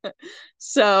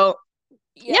 So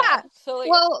Yeah. yeah, So, like,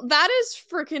 well, that is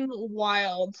freaking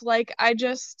wild. Like I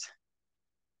just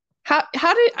how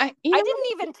did you I know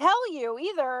didn't even tell you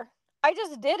either. I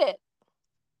just did it.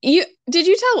 you did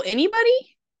you tell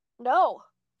anybody? No.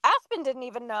 Aspen didn't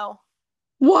even know.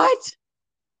 What?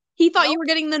 He thought you Nope. were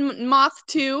getting the moth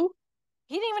too?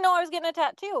 He didn't even know I was getting a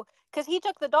tattoo because he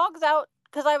took the dogs out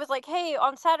because I was like, hey,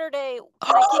 on Saturday,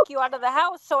 can I kick you out of the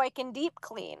house so I can deep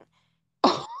clean?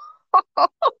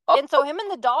 And so him and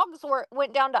the dogs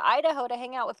went down to Idaho to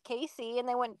hang out with Casey, and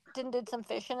they went and did some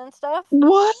fishing and stuff.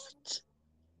 What?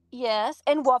 Yes,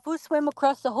 and Wafu swam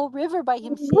across the whole river by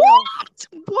himself. What?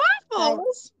 I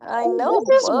Waffles? I know, Oh,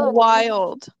 this is buddy.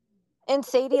 wild. And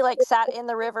Sadie like sat in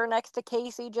the river next to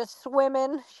Casey, just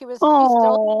swimming.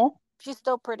 Oh, She's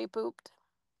still pretty pooped.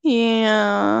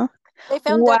 yeah. They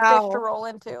found dead fish to Wow. roll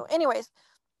into. Anyways,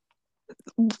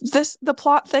 The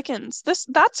plot thickens.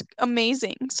 That's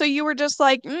amazing. So you were just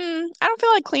like, I don't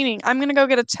feel like cleaning. I'm gonna go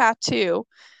get a tattoo.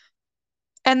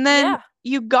 And then yeah,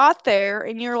 you got there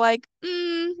and you're like,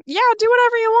 yeah, do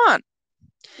whatever you want.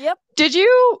 yep.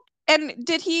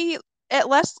 Did he at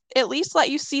least let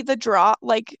you see the Yeah,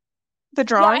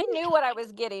 drawing? I knew what I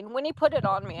was getting. When he put it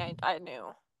on me, I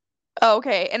knew. Oh,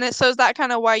 okay. So is that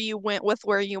kind of why you went with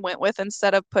where you went with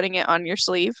instead of putting it on your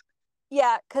sleeve?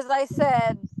 Yeah, because I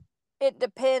said it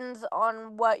depends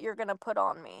on what you're going to put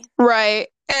on me. Right.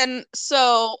 And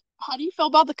so how do you feel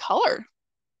about the color?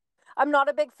 I'm not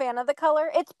a big fan of the color.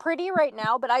 It's pretty right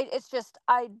now, but it's just,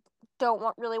 I don't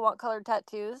really want colored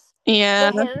tattoos.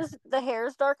 Yeah, The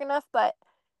hair's dark enough, but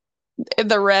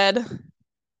the red.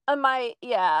 I might,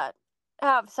 yeah,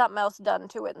 have something else done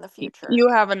to it in the future. You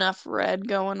have enough red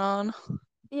going on.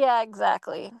 Yeah,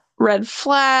 exactly. Red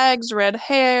flags, red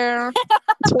hair.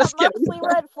 Just kidding. Mostly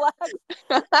red flags.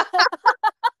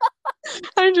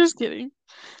 I'm just kidding.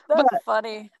 But That's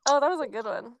funny. Oh, that was a good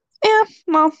one. yeah,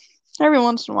 well, every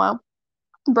once in a while,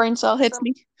 brain cell hits Some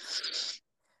me.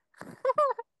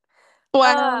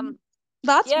 Wow,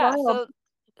 that's yeah, wild.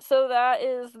 so that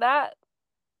is that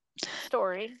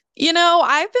story.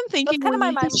 I've been That's thinking kind we of my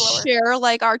need to mind blower. share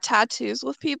like our tattoos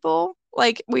with people.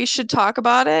 like we should talk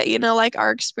about it, like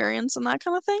our experience and that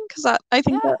kind of thing, because I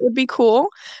think Yeah. that would be cool.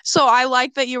 So I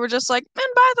like that you were just like,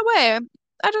 and by the way,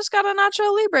 I just got a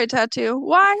Nacho Libre tattoo.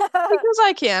 Why? Because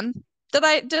I can. Did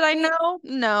I See, know?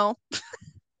 No.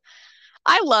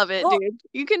 I love it, well, dude.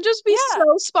 You can just be yeah.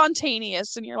 so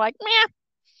spontaneous and you're like, meh,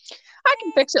 I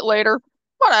can fix it later.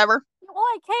 Whatever. Well,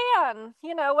 I can.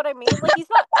 You know what I mean? Like he's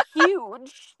not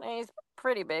huge. He's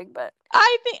pretty big, but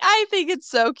I think it's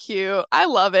so cute. I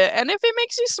love it. And if it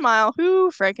makes you smile,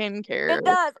 who freaking cares? it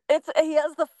does. He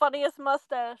has the funniest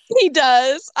mustache. He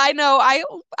does. I know. I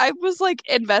was like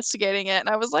investigating it and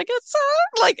I was like,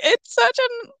 it's such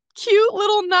a cute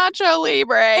little Nacho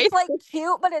Libre. It's like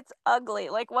cute, but it's ugly.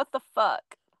 Like what the fuck?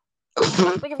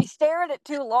 Like if you stare at it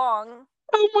too long,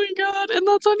 Oh my god, and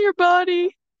that's on your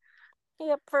body.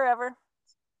 yep, forever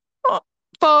Oh,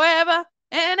 forever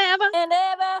and ever. and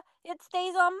ever, it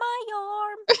stays on my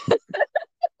arm.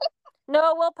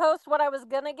 No, we'll post what I was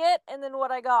gonna get and then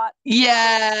what I got on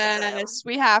Instagram. Yes,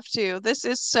 we have to. This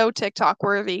is so TikTok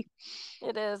worthy.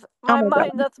 It is Oh my my god.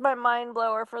 mind. That's my mind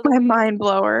blower for the My week. mind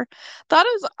blower.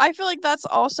 I feel like that's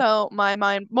also my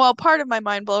mind. Well, part of my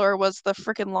mind blower was the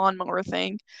freaking lawnmower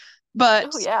thing. But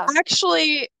Oh yeah.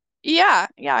 actually, yeah,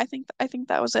 I think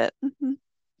that was it.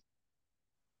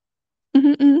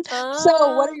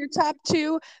 So, what are your top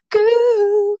two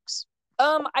gooks?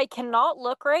 I cannot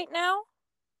look right now,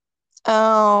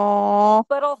 Oh,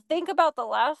 but I'll think about the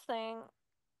last thing.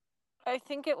 I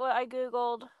think I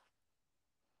googled.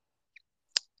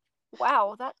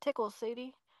 Wow, that tickles,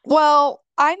 Sadie. well,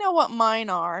 I know what mine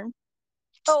are.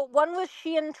 Oh, one was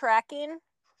Shein tracking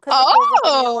because it pulls up a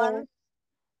new Oh, one.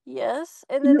 Yes,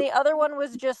 and then the other one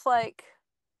was just like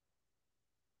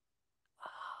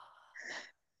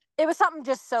it was something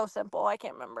just so simple. I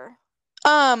can't remember.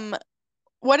 um,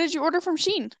 what did you order from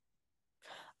Shein?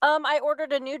 I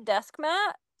ordered a new desk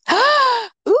mat.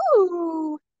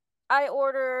 Ooh, I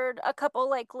ordered a couple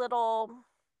like little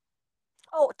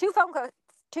two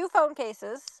phone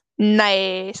cases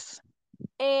nice.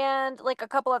 and like a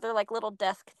couple other like little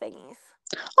desk thingies.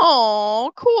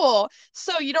 Oh, cool.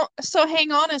 So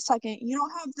hang on a second. You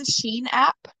don't have the Shein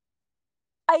app?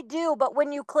 I do, but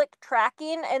when you click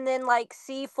tracking and then like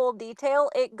see full detail,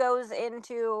 it goes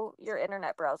into your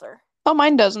internet browser. Oh,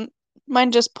 mine doesn't.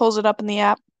 Mine just pulls it up in the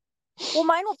app. Well,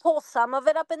 mine will pull some of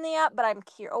it up in the app, but I'm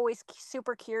always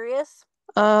super curious.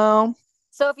 Oh,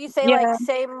 So if you say like yeah.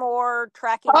 say more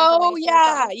tracking Oh, information or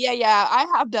yeah. something, Yeah. I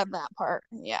have done that part.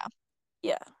 Yeah.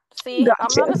 yeah. See, I'm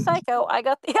Gotcha. not a psycho. I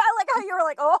got the. I like how you were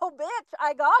like, "Oh, bitch,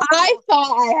 I got I you."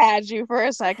 thought I had you for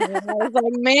a second. And I was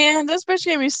like, man, this bitch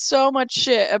gave me so much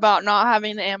shit about not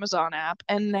having the Amazon app.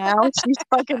 And now she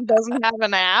fucking doesn't have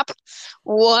an app.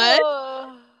 What?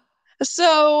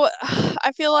 So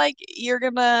I feel like you're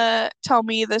gonna tell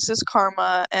me this is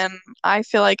karma, and I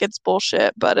feel like it's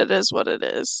bullshit, but it is what it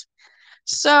is.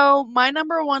 So my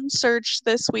number one search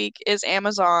this week is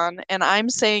Amazon, and I'm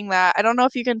saying that I don't know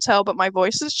if you can tell, but my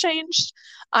voice has changed.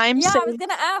 I'm Yeah, I was saying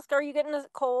gonna ask, are you getting a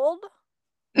cold?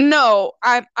 no,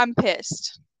 I'm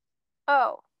pissed.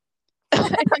 Oh.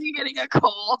 Are you getting a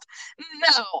cold?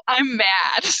 No, I'm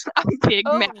mad. I'm big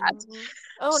mad.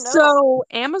 Oh no. So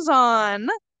Amazon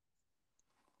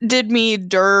did me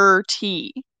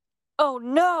dirty. Oh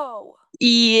no.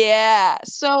 Yeah.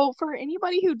 So for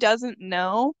anybody who doesn't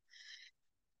know,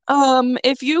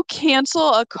 if you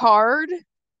cancel a card,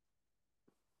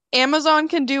 Amazon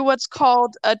can do what's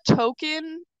called a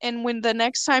token, and when the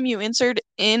next time you insert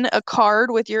in a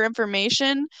card with your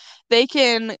information, they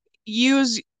can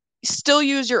use still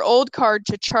use your old card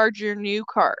to charge your new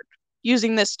card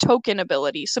using this token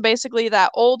ability. So basically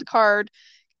that old card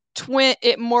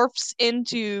it morphs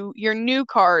into your new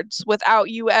cards without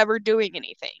you ever doing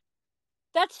anything.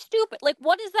 That's stupid. Like,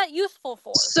 what is that useful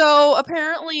for? So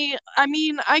apparently, I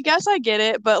mean, I guess I get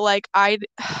it, but like I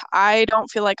don't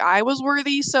feel like I was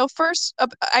worthy. So first,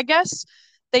 I guess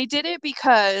they did it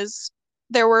because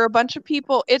there were a bunch of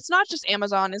people. It's not just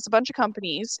Amazon, it's a bunch of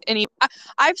companies.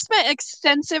 I've spent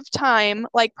extensive time,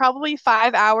 like probably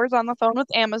 5 hours on the phone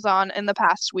with Amazon in the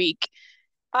past week.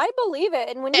 I believe it.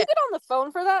 And when you Eh, get on the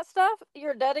phone for that stuff,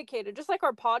 you're dedicated. Just like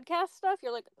our podcast stuff,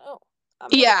 you're like, oh, I'm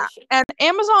gonna give Yeah, a shit. and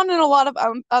Amazon and a lot of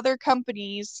other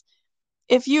companies,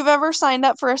 if you've ever signed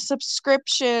up for a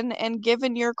subscription and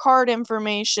given your card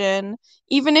information,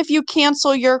 even if you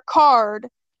cancel your card,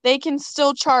 they can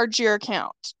still charge your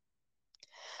account.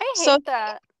 I So hate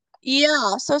that.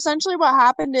 yeah, so essentially what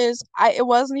happened is it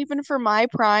wasn't even for my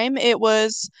Prime. It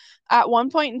was at one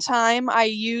point in time I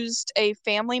used a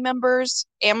family member's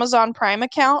Amazon Prime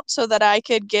account so that I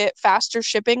could get faster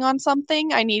shipping on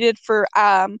something I needed for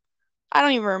I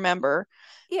don't even remember.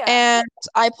 Yeah. And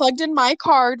I plugged in my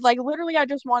card. Like, literally, I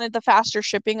just wanted the faster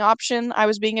shipping option. I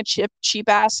was being a cheap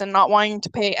ass and not wanting to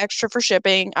pay extra for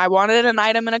shipping. I wanted an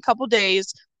item in a couple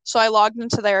days. So I logged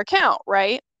into their account,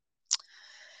 right?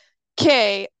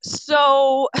 Okay.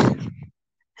 So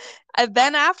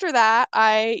then after that,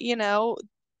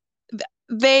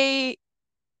 they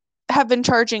have been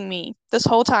charging me this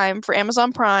whole time for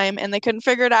Amazon Prime, and they couldn't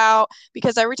figure it out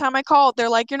because every time I called, they're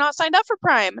like, "You're not signed up for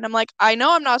Prime." And I'm like, "I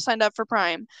know I'm not signed up for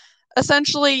Prime."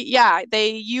 Essentially, yeah, they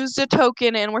used a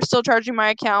token and we're still charging my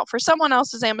account for someone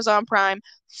else's Amazon Prime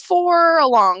for a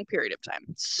long period of time.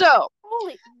 So,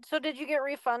 So did you get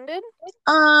refunded?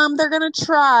 they're gonna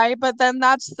try, but then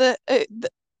that's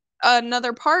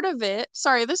another part of it.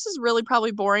 Sorry, this is really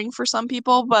probably boring for some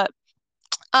people, but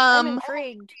I'm um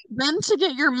intrigued. then to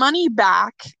get your money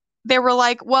back, they were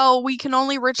like, well, we can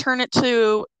only return it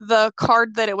to the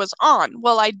card that it was on.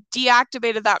 Well, I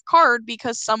deactivated that card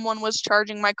because someone was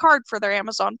charging my card for their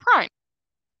Amazon Prime.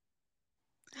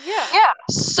 Yeah.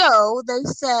 So they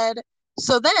said,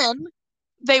 so then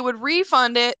they would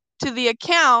refund it to the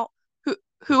account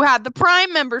who had the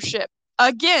Prime membership.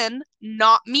 Again,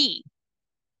 not me.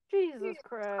 Jesus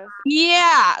Christ.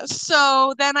 Yeah.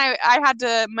 So then I had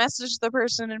to message the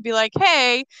person and be like,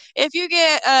 hey, if you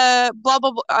get blah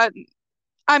blah blah,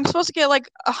 I'm supposed to get like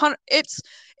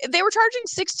they were charging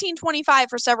 $16.25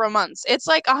 for several months. It's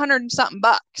like 100 and something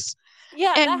bucks.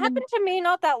 Yeah, And that happened to me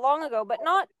not that long ago, but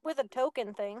not with a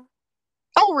token thing.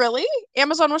 oh, really?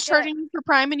 Amazon was Yeah. charging you for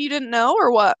Prime and you didn't know,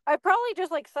 or what? I probably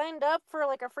just like signed up for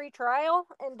like a free trial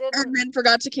and didn't. And then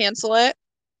forgot to cancel it.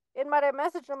 In my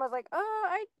message them, I was like,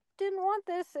 I didn't want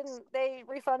this, and they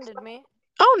refunded me.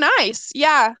 Oh, nice.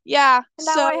 Yeah, yeah. And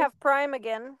now I have Prime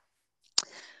again.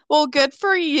 Well, good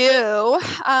for you.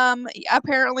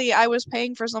 Apparently I was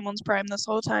paying for someone's Prime this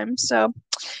whole time, so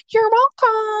you're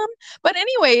welcome. But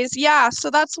anyways, yeah, so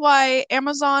that's why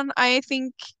Amazon, I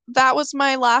think that was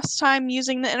my last time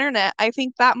using the internet. I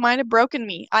think that might have broken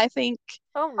me. I think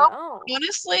Oh no.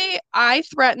 honestly, I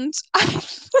threatened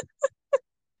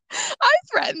I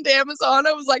threatened Amazon.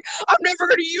 I was like, I'm never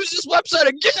going to use this website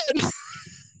again.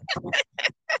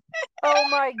 Oh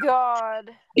my god.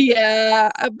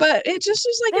 Yeah, but it just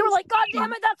was like They were like, God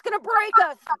damn it, that's gonna break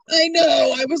us. I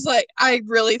know. I was like, I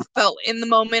really felt in the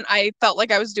moment, I felt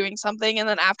like I was doing something. And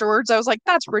then afterwards, I was like,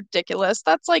 that's ridiculous.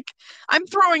 That's like, I'm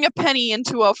throwing a penny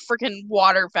into a freaking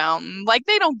water fountain. Like,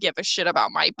 they don't give a shit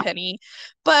about my penny.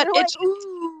 But They're like,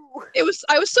 ooh.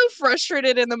 I was so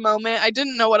frustrated in the moment. I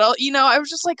didn't know what else, I was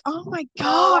just like, oh my No,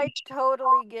 God. I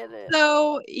totally get it.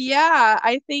 So, yeah,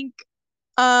 I think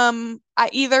I'm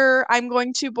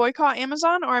going to boycott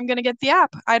Amazon or I'm going to get the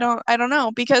app. I don't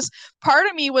know, because part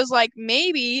of me was like,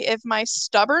 maybe if my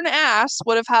stubborn ass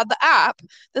would have had the app,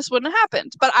 this wouldn't have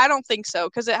happened. But I don't think so,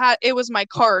 because it was my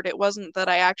card. It wasn't that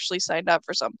I actually signed up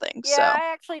for something. Yeah, So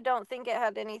I actually don't think it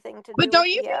had anything to but do don't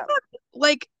with you the think app. that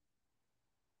like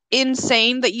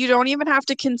insane that you don't even have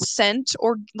to consent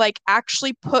or like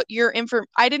actually put your info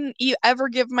I didn't ever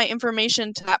give my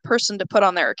information to that person to put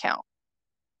on their account.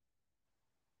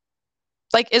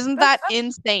 Like, isn't that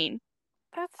insane?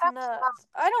 That's nuts.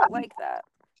 I don't like that.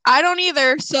 I don't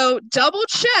either. So double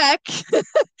check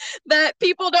that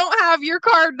people don't have your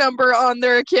card number on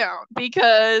their account,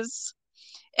 because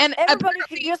and Everybody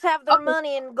should just have their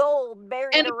money in gold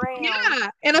buried around. yeah,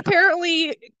 and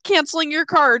apparently canceling your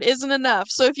card isn't enough.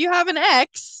 So if you have an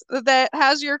ex that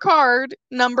has your card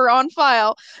number on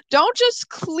file, don't just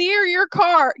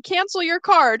cancel your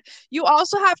card. You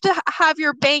also have to have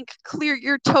your bank clear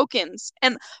your tokens.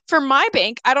 And for my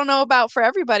bank, I don't know about for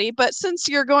everybody, but since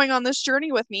you're going on this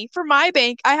journey with me, for my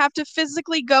bank, I have to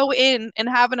physically go in and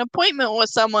have an appointment with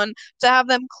someone to have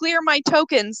them clear my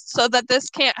tokens so that this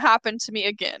can't happen to me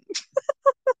again.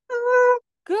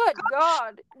 Good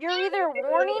God. You're either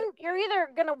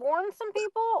gonna warn some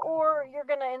people or you're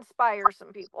gonna inspire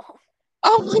some people.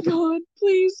 Oh my God,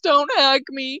 please don't hack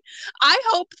me. I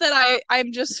hope that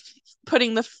I'm just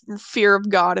putting the fear of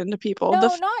God into people. No,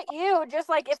 not you. Just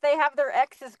like if they have their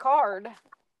ex's card.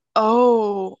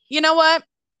 Oh, you know what?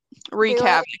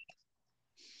 Recap.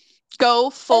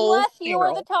 Go full. Unless you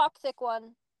are the toxic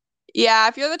one. Yeah,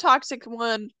 if you're the toxic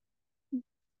one,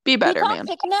 be better, man. Be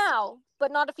toxic now,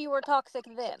 but not if you were toxic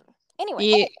then.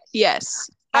 Anyway. Yes,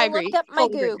 I agree. Looked up my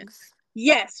Googs.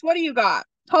 Yes, what do you got?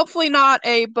 Hopefully not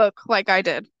a book like I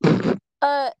did.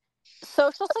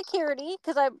 Social Security,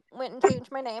 because I went and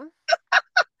changed my name.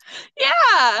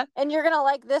 Yeah. And you're gonna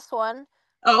like this one.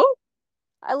 Oh?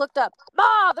 I looked up,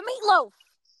 the meatloaf.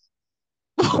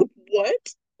 What?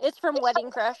 It's from Wedding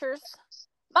Crashers.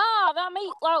 The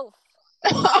meatloaf.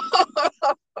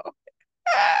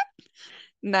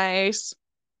 Nice.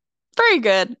 Very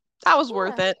good. That was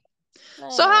worth Yeah, it. I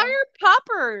So how are know. your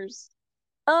poppers?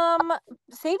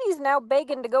 Sadie's now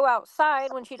begging to go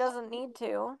outside when she doesn't need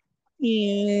to.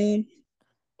 Yeah.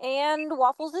 And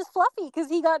Waffles is fluffy because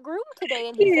he got groomed today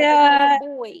and he said that he was a Yeah.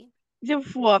 boy. The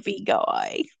fluffy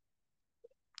guy.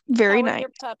 Very How are nice.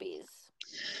 your puppies?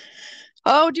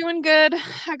 Oh, doing good.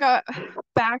 I got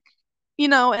back,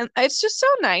 and it's just so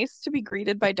nice to be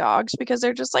greeted by dogs because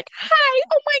they're just like, "Hi,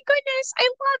 oh my goodness, I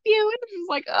love you," and I'm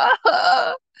like,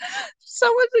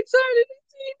 someone's excited to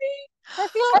see I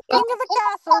feel like king of the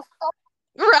castle.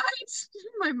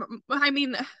 me, right? I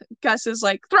mean, Gus is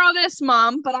like, "Throw this,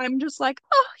 mom," but I'm just like,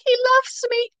 "Oh, he loves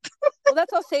me." Well,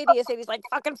 that's how Sadie is. Sadie's like,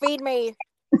 fucking feed me.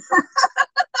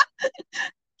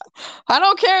 I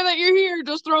don't care that you're here.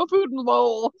 Just throw food in the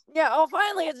bowl. Yeah, oh,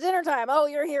 finally, it's dinner time. Oh,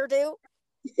 you're here too?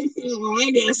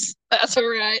 I guess that's all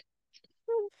right.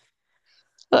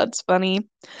 That's funny.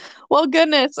 Well,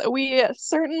 goodness, we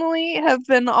certainly have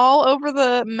been all over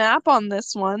the map on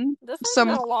this one. This one's Some,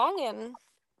 been a long one.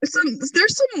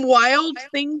 there's some wild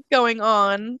things going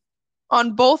on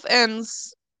both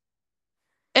ends,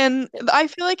 and I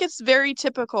feel like it's very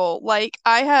typical. Like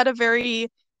I had a very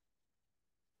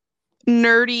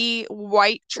nerdy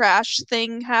white trash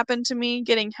thing happen to me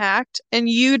getting hacked, and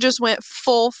you just went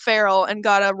full feral and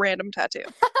got a random tattoo.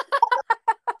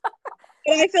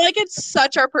 And I feel like it's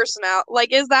such our personality.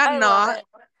 Like, is that I love not? it.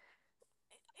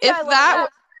 Yeah, If I love that that.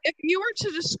 if you were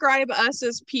to describe us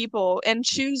as people and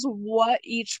choose what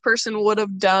each person would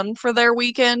have done for their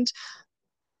weekend,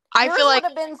 I Yours feel would like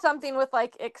have been something with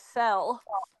like Excel.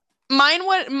 mine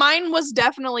was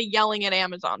definitely yelling at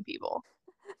Amazon people.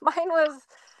 Mine was,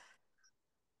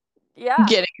 yeah,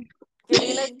 Getting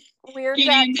getting a weird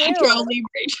getting Nacho tattoo.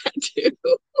 Libre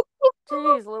tattoo.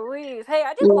 Jeez Louise. Hey,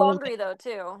 I did Love laundry though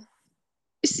too.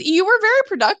 See, you were very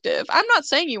productive. I'm not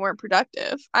saying you weren't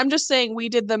productive. I'm just saying we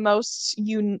did the most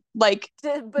But like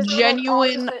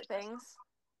genuine, opposite things.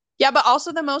 yeah, but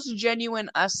also the most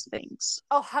genuine us things,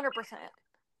 Oh, 100%.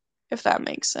 if that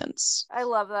makes sense. I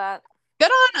love that. Good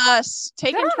on us Good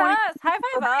taking on 20 us. High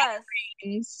five us.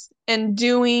 things and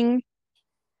doing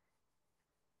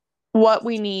what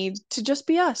we need to just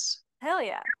be us. Hell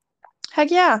yeah. Heck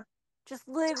yeah. Just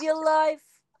live your life.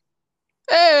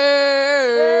 Hey.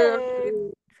 Hey.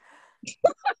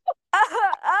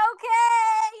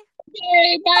 Okay.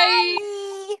 Okay, bye. Bye.